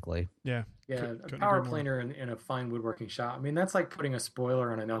specifically. Yeah, a power planer in a fine woodworking shop. That's like putting a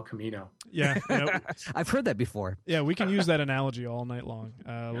spoiler on an El Camino. Yeah, I've heard that before. Yeah, we can use that analogy all night long.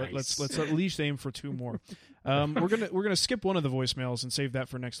 Nice. Let's at least aim for 2 more. We're gonna skip one of the voicemails and save that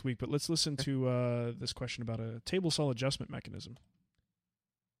for next week. But let's listen to this question about a table saw adjustment mechanism.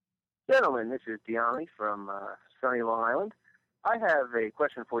 Gentlemen, this is Diami from sunny Long Island. I have a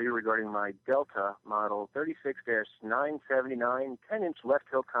question for you regarding my Delta model 36-979 10-inch left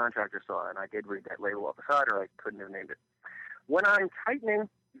hill contractor saw, and I did read that label off the side, or I couldn't have named it. When I'm tightening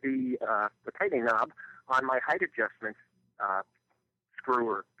the tightening knob on my height adjustment screw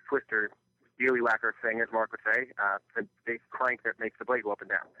or twister, dealy whacker thing, as Mark would say, the big crank that makes the blade go up and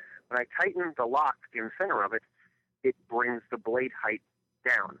down. When I tighten the lock in the center of it, it brings the blade height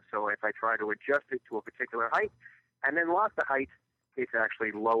down. So if I try to adjust it to a particular height and then lock the height, it's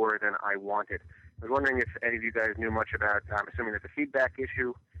actually lower than I wanted. I was wondering if any of you guys knew much about, I'm assuming there's a feedback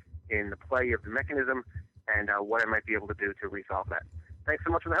issue in the play of the mechanism, and what I might be able to do to resolve that. Thanks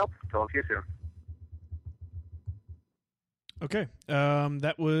so much for the help. Talk to you soon. Okay,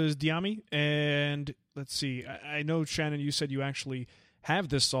 that was Diami, and let's see. I know, Shannon, you said you actually have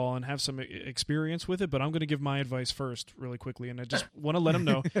this saw and have some experience with it, but I'm going to give my advice first really quickly, and I just want to let him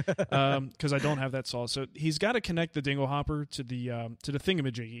know because I don't have that saw. So he's got to connect the dingle hopper to the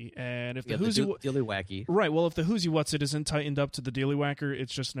thingamajiggy, and if the dilly wacky, right? Well, if the whoozy what's it isn't tightened up to the dilly whacker,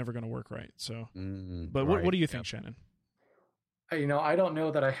 it's just never going to work right. So, but right. What do you think, Shannon? I don't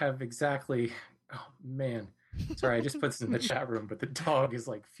know that I have exactly. Oh man. Sorry, I just put this in the chat room, but the dog is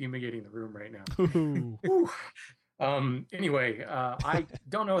like fumigating the room right now. Anyway, I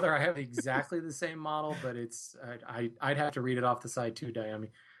don't know whether I have exactly the same model, but it's I'd have to read it off the side too, Diami.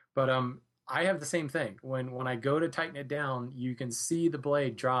 But I have the same thing. When I go to tighten it down, you can see the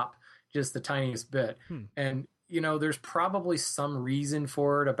blade drop just the tiniest bit. And there's probably some reason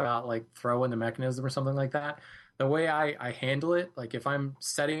for it about like throwing the mechanism or something like that. The way I handle it, like if I'm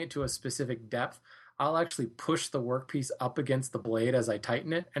setting it to a specific depth, I'll actually push the workpiece up against the blade as I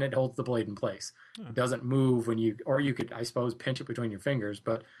tighten it, and it holds the blade in place. It doesn't move or you could, I suppose, pinch it between your fingers,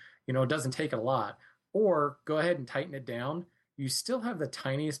 but it doesn't take it a lot. Or go ahead and tighten it down. You still have the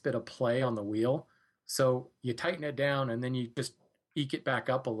tiniest bit of play on the wheel. So you tighten it down and then you just eke it back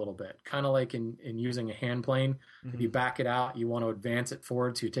up a little bit, kind of like in using a hand plane. Mm-hmm. If you back it out, you want to advance it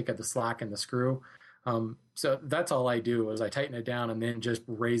forward, so you take out the slack and the screw. So that's all I do is I tighten it down and then just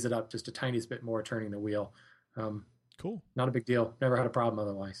raise it up just a tiniest bit more, turning the wheel. Cool. Not a big deal. Never had a problem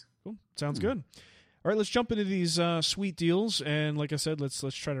otherwise. Cool. Sounds good. All right, let's jump into these sweet deals. And like I said, let's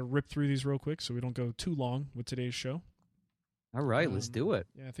try to rip through these real quick so we don't go too long with today's show. All right, let's do it.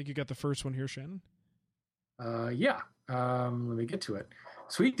 Yeah, I think you got the first one here, Shannon. Yeah. Let me get to it.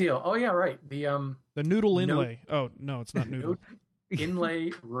 Sweet deal. Oh yeah, right. The noodle inlay. Oh no, it's not noodle.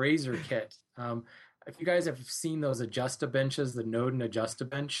 inlay razor kit. If you guys have seen those Adjust-A-Benches, the Nodin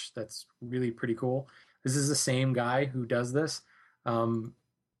Adjust-A-Bench, that's really pretty cool. This is the same guy who does this.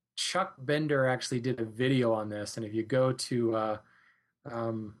 Chuck Bender actually did a video on this, and if you go to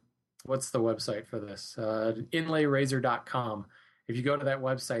what's the website for this? Inlayrazor.com. If you go to that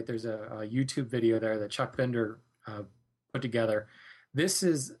website, there's a YouTube video there that Chuck Bender put together. This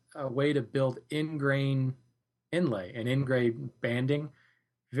is a way to build in-grain inlay and in-grain banding.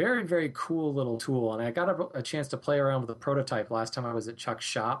 Very, very cool little tool. And I got a chance to play around with a prototype last time I was at Chuck's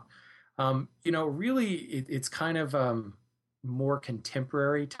shop. Really, it's kind of more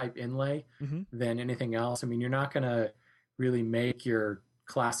contemporary type inlay than anything else. I mean, you're not going to really make your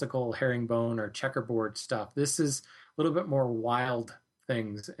classical herringbone or checkerboard stuff. This is a little bit more wild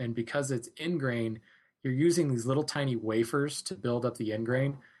things. And because it's in grain, you're using these little tiny wafers to build up the end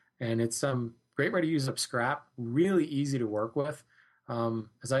grain. And it's great way to use up scrap, really easy to work with.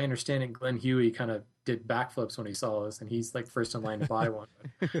 As I understand it, Glenn Huey kind of did backflips when he saw this, and he's like first in line to buy one.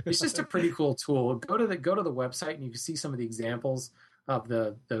 But it's just a pretty cool tool. Go to the website, and you can see some of the examples of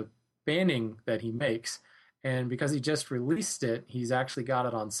the banding that he makes. And because he just released it, he's actually got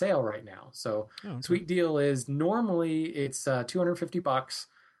it on sale right now. So sweet deal is normally it's $250.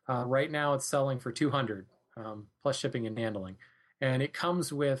 Right now it's selling for $200 plus shipping and handling. And it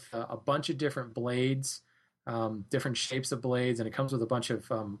comes with a bunch of different blades, different shapes of blades, and it comes with a bunch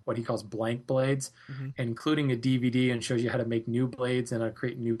of what he calls blank blades, including a DVD, and shows you how to make new blades and how to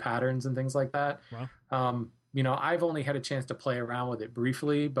create new patterns and things like that. Wow. I've only had a chance to play around with it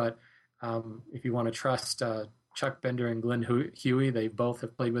briefly, but if you want to trust Chuck Bender and Glenn Huey, they both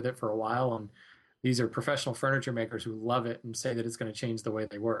have played with it for a while, and these are professional furniture makers who love it and say that it's going to change the way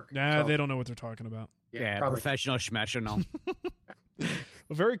they work. Nah, they don't know what they're talking about. Yeah, professional schmessional.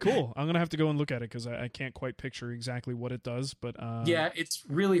 Well, very cool. I'm going to have to go and look at it because I can't quite picture exactly what it does. But yeah, it's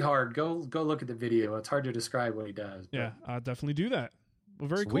really hard. Go look at the video. It's hard to describe what he does. But... Yeah, I'll definitely do that. Well,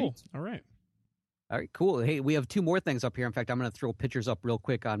 very cool. All right. All right, cool. Hey, we have two more things up here. In fact, I'm going to throw pictures up real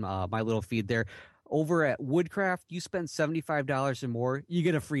quick on my little feed there. Over at Woodcraft, you spend $75 or more, you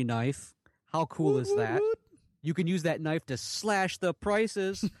get a free knife. How cool is that? You can use that knife to slash the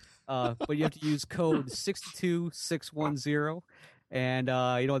prices, but you have to use code 62610. And,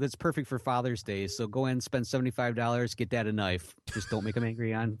 that's perfect for Father's Day. So go ahead and spend $75, get Dad a knife. Just don't make him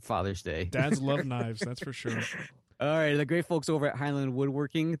angry on Father's Day. Dads love knives, that's for sure. All right, the great folks over at Highland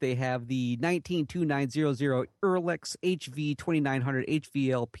Woodworking, they have the 192900 Earlex HV2900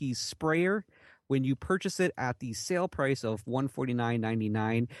 HVLP sprayer. When you purchase it at the sale price of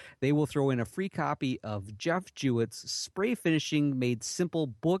 $149.99, they will throw in a free copy of Jeff Jewett's Spray Finishing Made Simple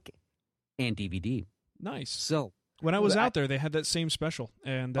book and DVD. Nice. So when I was out there, they had that same special.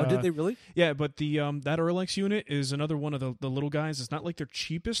 And did they really? Yeah, but the that Earlex unit is another one of the little guys. It's not like their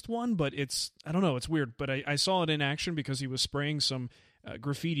cheapest one, but it's, I don't know, it's weird. But I saw it in action because he was spraying some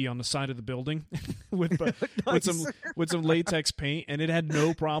graffiti on the side of the building with some latex paint, and it had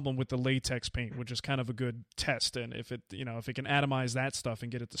no problem with the latex paint, which is kind of a good test. And if it can atomize that stuff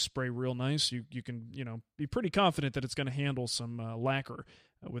and get it to spray real nice, you can be pretty confident that it's going to handle some lacquer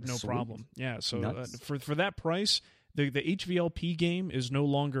with no problem. Yeah, so for that price, the HVLP game is no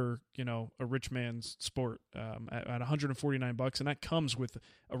longer a rich man's sport at $149, and that comes with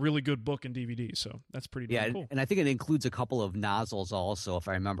a really good book and DVD. So that's pretty cool. And I think it includes a couple of nozzles also, if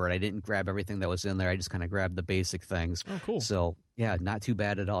I remember it. I didn't grab everything that was in there. I just kind of grabbed the basic things. Oh, cool. So yeah, not too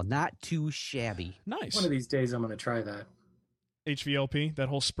bad at all. Not too shabby. Nice. One of these days, I'm going to try that HVLP, that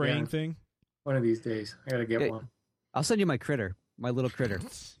whole spraying thing. One of these days, I got to get one. I'll send you my critter. My little critter.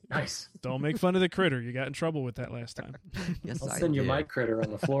 Nice. Don't make fun of the critter. You got in trouble with that last time. Yes, I'll send you my critter on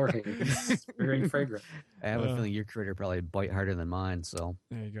the floor here. It's very fragrant. I have a feeling your critter probably bite harder than mine. So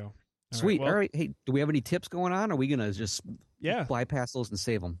there you go. Sweet. All right. Hey, do we have any tips going on? Or are we going to just bypass those and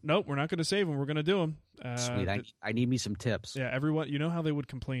save them? Nope, we're not going to save them. We're going to do them. Sweet. I need me some tips. Yeah, everyone, you know how they would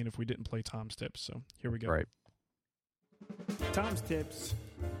complain if we didn't play Tom's tips. So here we go. Right. Tom's tips.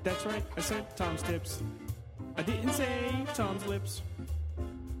 That's right. I said Tom's tips. I didn't say Tom's lips.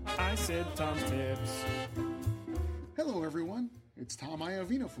 I said Tom's tips. Hello, everyone. It's Tom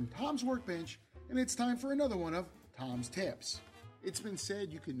Iovino from Tom's Workbench, and it's time for another one of Tom's Tips. It's been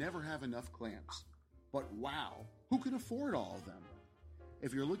said you can never have enough clamps. But wow, who can afford all of them?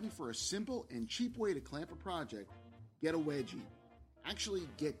 If you're looking for a simple and cheap way to clamp a project, get a wedgie. Actually,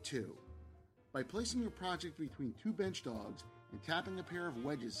 get two. By placing your project between two bench dogs and tapping a pair of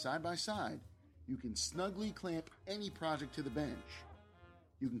wedges side by side, you can snugly clamp any project to the bench.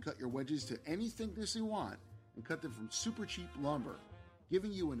 You can cut your wedges to any thickness you want and cut them from super cheap lumber.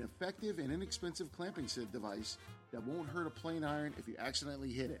 giving you an effective and inexpensive clamping device that won't hurt a plane iron if you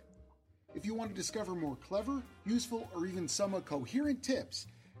accidentally hit it. If you want to discover more clever, useful, or even somewhat coherent tips,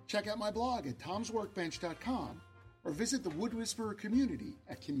 check out my blog at tomsworkbench.com or visit the Wood Whisperer community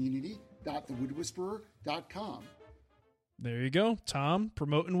at community.thewoodwhisperer.com. There you go. Tom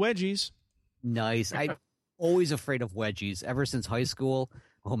promoting wedgies. Nice. I'm always afraid of wedgies ever since high school.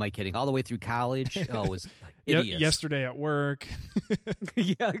 Oh, am I kidding? All the way through college. Oh, it was hideous. Yesterday at work.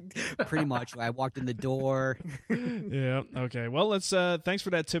 Yeah, pretty much. I walked in the door. Yeah. Okay. Well, let's. Thanks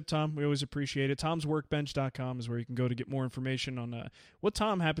for that tip, Tom. We always appreciate it. Tom'sWorkbench.com is where you can go to get more information on what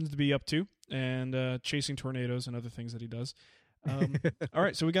Tom happens to be up to and chasing tornadoes and other things that he does. All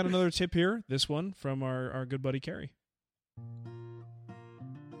right. So we got another tip here. This one from our good buddy Carrie.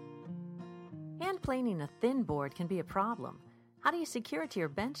 Hand planing a thin board can be a problem. How do you secure it to your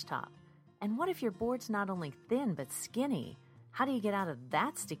bench top? And what if your board's not only thin but skinny? How do you get out of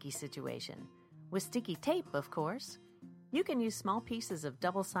that sticky situation? With sticky tape, of course. You can use small pieces of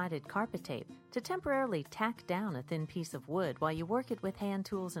double-sided carpet tape to temporarily tack down a thin piece of wood while you work it with hand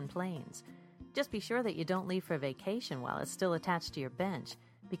tools and planes. Just be sure that you don't leave for vacation while it's still attached to your bench,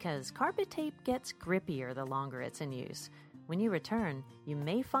 because carpet tape gets grippier the longer it's in use. When you return, you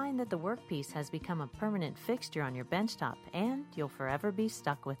may find that the workpiece has become a permanent fixture on your benchtop, and you'll forever be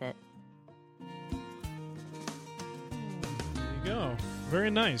stuck with it. There you go.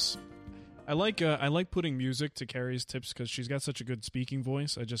 Very nice. I like putting music to Carrie's tips because she's got such a good speaking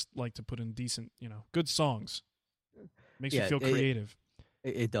voice. I just like to put in decent, good songs. Makes you feel creative.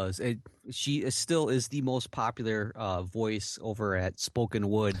 It does. She still is the most popular voice over at Spoken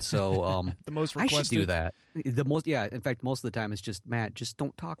Wood. So the most requested. I should do that. The most, yeah. In fact, most of the time it's just Matt. Just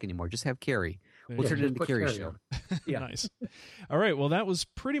don't talk anymore. Just have Carrie. We'll turn it into Carrie's show. Yeah. Nice. All right. Well, that was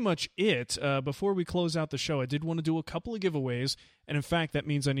pretty much it. Before we close out the show, I did want to do a couple of giveaways, and in fact, that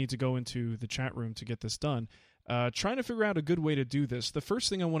means I need to go into the chat room to get this done. Trying to figure out a good way to do this. The first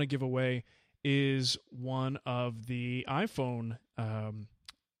thing I want to give away is one of the iPhone.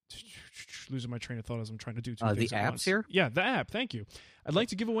 Losing my train of thought as I'm trying to do two things the at apps once. here. Yeah, the app. Thank you. I'd like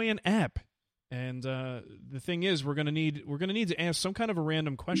to give away an app, and the thing is, we're gonna need to ask some kind of a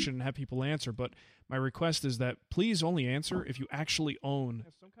random question and have people answer. But my request is that please only answer if you actually own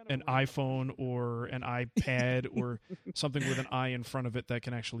an iPhone or an iPad or something with an I in front of it that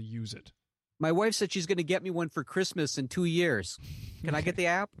can actually use it. My wife said she's going to get me one for Christmas in 2 years. Can I get the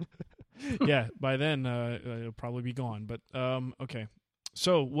app? Yeah, by then it'll probably be gone. But okay.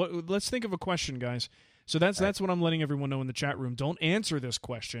 So let's think of a question, guys. So that's what I'm letting everyone know in the chat room. Don't answer this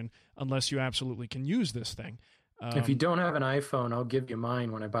question unless you absolutely can use this thing. If you don't have an iPhone, I'll give you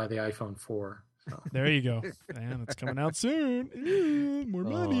mine when I buy the iPhone 4. So. There you go. Man, it's coming out soon. More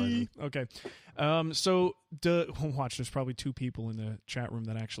money. Okay. So watch. There's probably 2 people in the chat room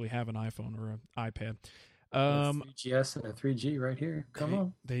that actually have an iPhone or an iPad. 3GS and a 3G right here. Come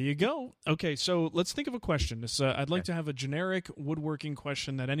on. There you go. Okay, so let's think of a question. I'd like to have a generic woodworking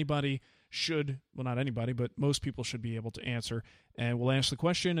question that anybody should, well, not anybody, but most people should be able to answer. And we'll ask the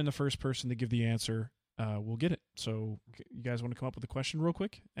question, and the first person to give the answer will get it. So you guys want to come up with a question real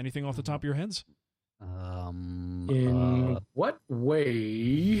quick? Anything off the top of your heads? In what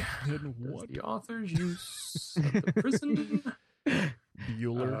way does the author's use of the prison?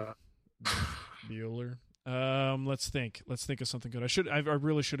 Bueller. Let's think of something good. I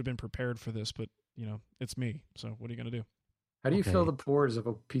really should have been prepared for this, but it's me. So what are you gonna do? How do you fill the pores of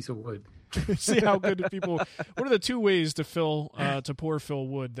a piece of wood? See how good do people. What are the 2 ways to fill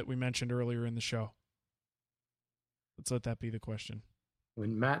wood that we mentioned earlier in the show? Let's let that be the question.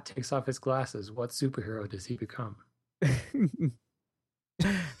 When Matt takes off his glasses, what superhero does he become?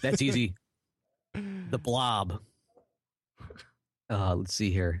 That's easy. The Blob. Let's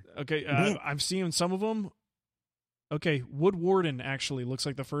see here. Okay, I'm seeing some of them. Okay, Wood Warden actually looks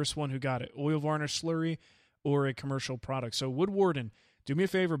like the first one who got it. Oil varnish slurry or a commercial product. So Wood Warden, do me a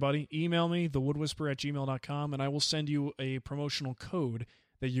favor, buddy. Email me, thewoodwhisperer@gmail.com, and I will send you a promotional code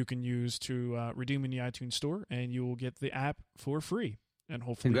that you can use to redeem in the iTunes store, and you will get the app for free. And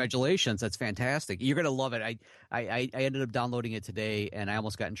hopefully, congratulations! That's fantastic. You're gonna love it. I ended up downloading it today, and I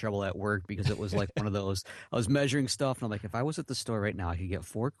almost got in trouble at work because it was like one of those. I was measuring stuff, and I'm like, if I was at the store right now, I could get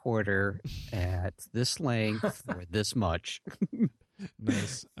 4/4 at this length for this much.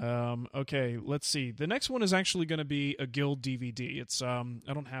 Nice. Okay, let's see. The next one is actually going to be a Guild DVD. It's I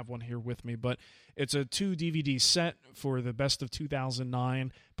don't have one here with me, but it's a 2 DVD set for the best of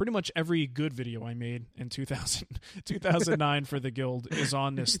 2009. Pretty much every good video I made in 2009 for the Guild is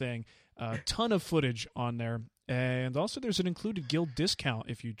on this thing. A ton of footage on there. And also there's an included Guild discount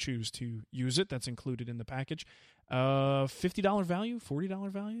if you choose to use it. That's included in the package. $50 value, $40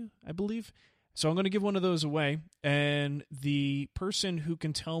 value, I believe. So I'm going to give one of those away. And the person who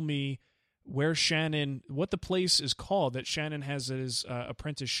can tell me where Shannon, what the place is called that Shannon has his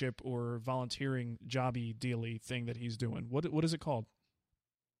apprenticeship or volunteering jobby dealy thing that he's doing. What is it called?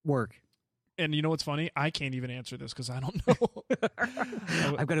 Work. And you know what's funny? I can't even answer this because I don't know.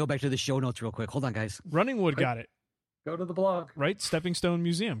 I've got to go back to the show notes real quick. Hold on, guys. Running Wood got it. Go to the blog. Right? Stepping Stone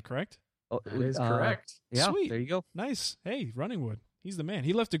Museum, correct? Oh, that is correct. Yeah, Sweet. There you go. Nice. Hey, Running Wood. He's the man.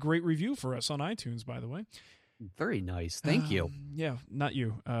 He left a great review for us on iTunes, by the way. Very nice. Thank you. Yeah, not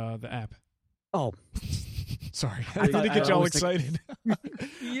you. The app. Oh. Sorry. I didn't get y'all excited.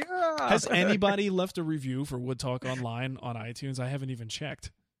 Yeah. Has anybody left a review for Wood Talk Online on iTunes? I haven't even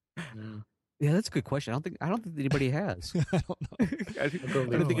checked. Yeah, that's a good question. I don't think anybody has. I don't know. I don't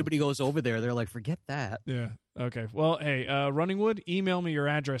think anybody goes over there. They're like, forget that. Yeah. Okay. Well, hey, Running Wood, email me your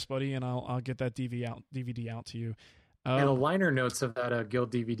address, buddy, and I'll get that DVD out to you. And the liner notes of that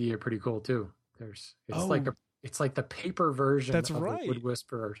Guild DVD are pretty cool too. It's like the paper version That's of right. the Wood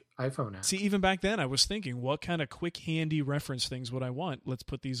Whisperer iPhone app. See, even back then, I was thinking, what kind of quick, handy reference things would I want? Let's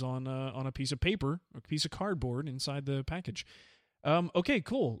put these on a piece of paper, a piece of cardboard inside the package. Okay,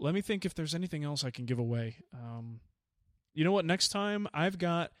 cool. Let me think if there's anything else I can give away. You know what? Next time, I've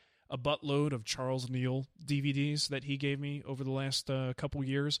got a buttload of Charles Neal DVDs that he gave me over the last couple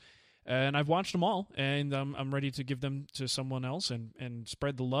years. And I've watched them all, and I'm ready to give them to someone else and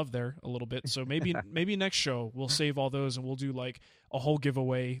spread the love there a little bit. So maybe next show we'll save all those and we'll do like a whole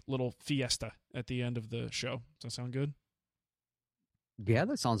giveaway little fiesta at the end of the show. Does that sound good? Yeah,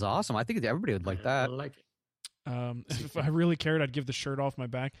 that sounds awesome. I think everybody would like that. I like it. If I really cared, I'd give the shirt off my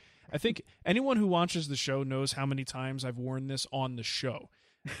back. I think anyone who watches the show knows how many times I've worn this on the show.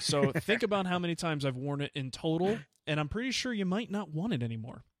 So think about how many times I've worn it in total, and I'm pretty sure you might not want it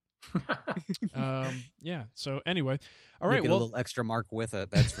anymore. Yeah. So anyway, all right. Get a little extra mark with it.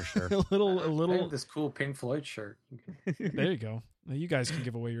 That's for sure. a little. I have this cool Pink Floyd shirt. There you go. Now you guys can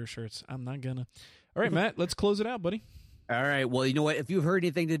give away your shirts. I'm not gonna. All right, Matt. Let's close it out, buddy. All right. Well, you know what? If you've heard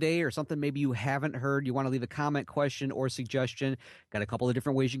anything today or something maybe you haven't heard, you want to leave a comment, question, or suggestion, got a couple of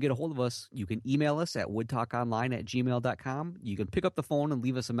different ways you can get a hold of us. You can email us at woodtalkonline@gmail.com. You can pick up the phone and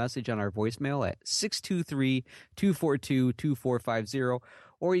leave us a message on our voicemail at 623-242-2450.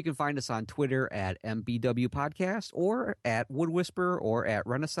 Or you can find us on Twitter at MBW Podcast or at Wood Whisperer or at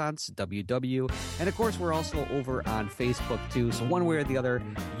Renaissance WW. And, of course, we're also over on Facebook, too. So one way or the other,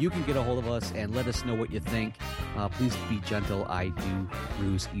 you can get a hold of us and let us know what you think. Please be gentle. I do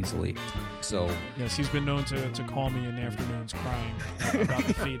bruise easily. So yes, he's been known to call me in the afternoons crying about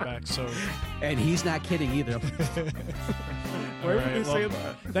the feedback. So, and he's not kidding either. All right, well,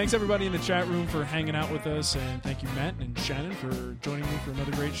 thanks everybody in the chat room for hanging out with us, and thank you Matt and Shannon for joining me for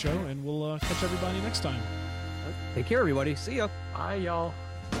another great show, and we'll catch everybody next time. Take care, everybody. See ya. Bye, y'all.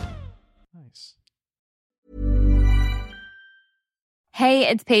 Nice. Hey,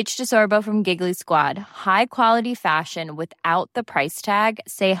 it's Paige DeSorbo from Giggly Squad. High quality fashion without the price tag.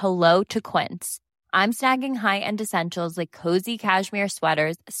 Say hello to Quince. I'm snagging high-end essentials like cozy cashmere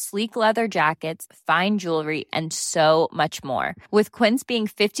sweaters, sleek leather jackets, fine jewelry, and so much more. With Quince being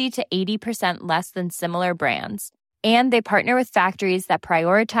 50 to 80% less than similar brands. And they partner with factories that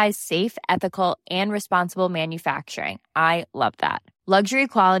prioritize safe, ethical, and responsible manufacturing. I love that. Luxury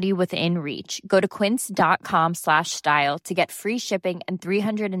quality within reach. Go to quince.com/style to get free shipping and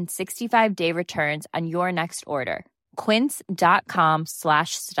 365-day returns on your next order.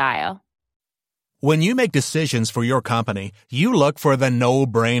 Quince.com/style. When you make decisions for your company, you look for the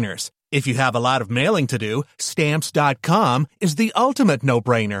no-brainers. If you have a lot of mailing to do, Stamps.com is the ultimate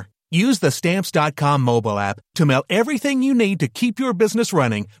no-brainer. Use the Stamps.com mobile app to mail everything you need to keep your business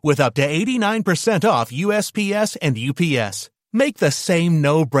running with up to 89% off USPS and UPS. Make the same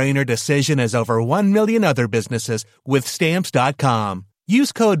no-brainer decision as over 1 million other businesses with Stamps.com.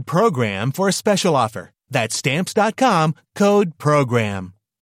 Use code PROGRAM for a special offer. That's Stamps.com, code PROGRAM.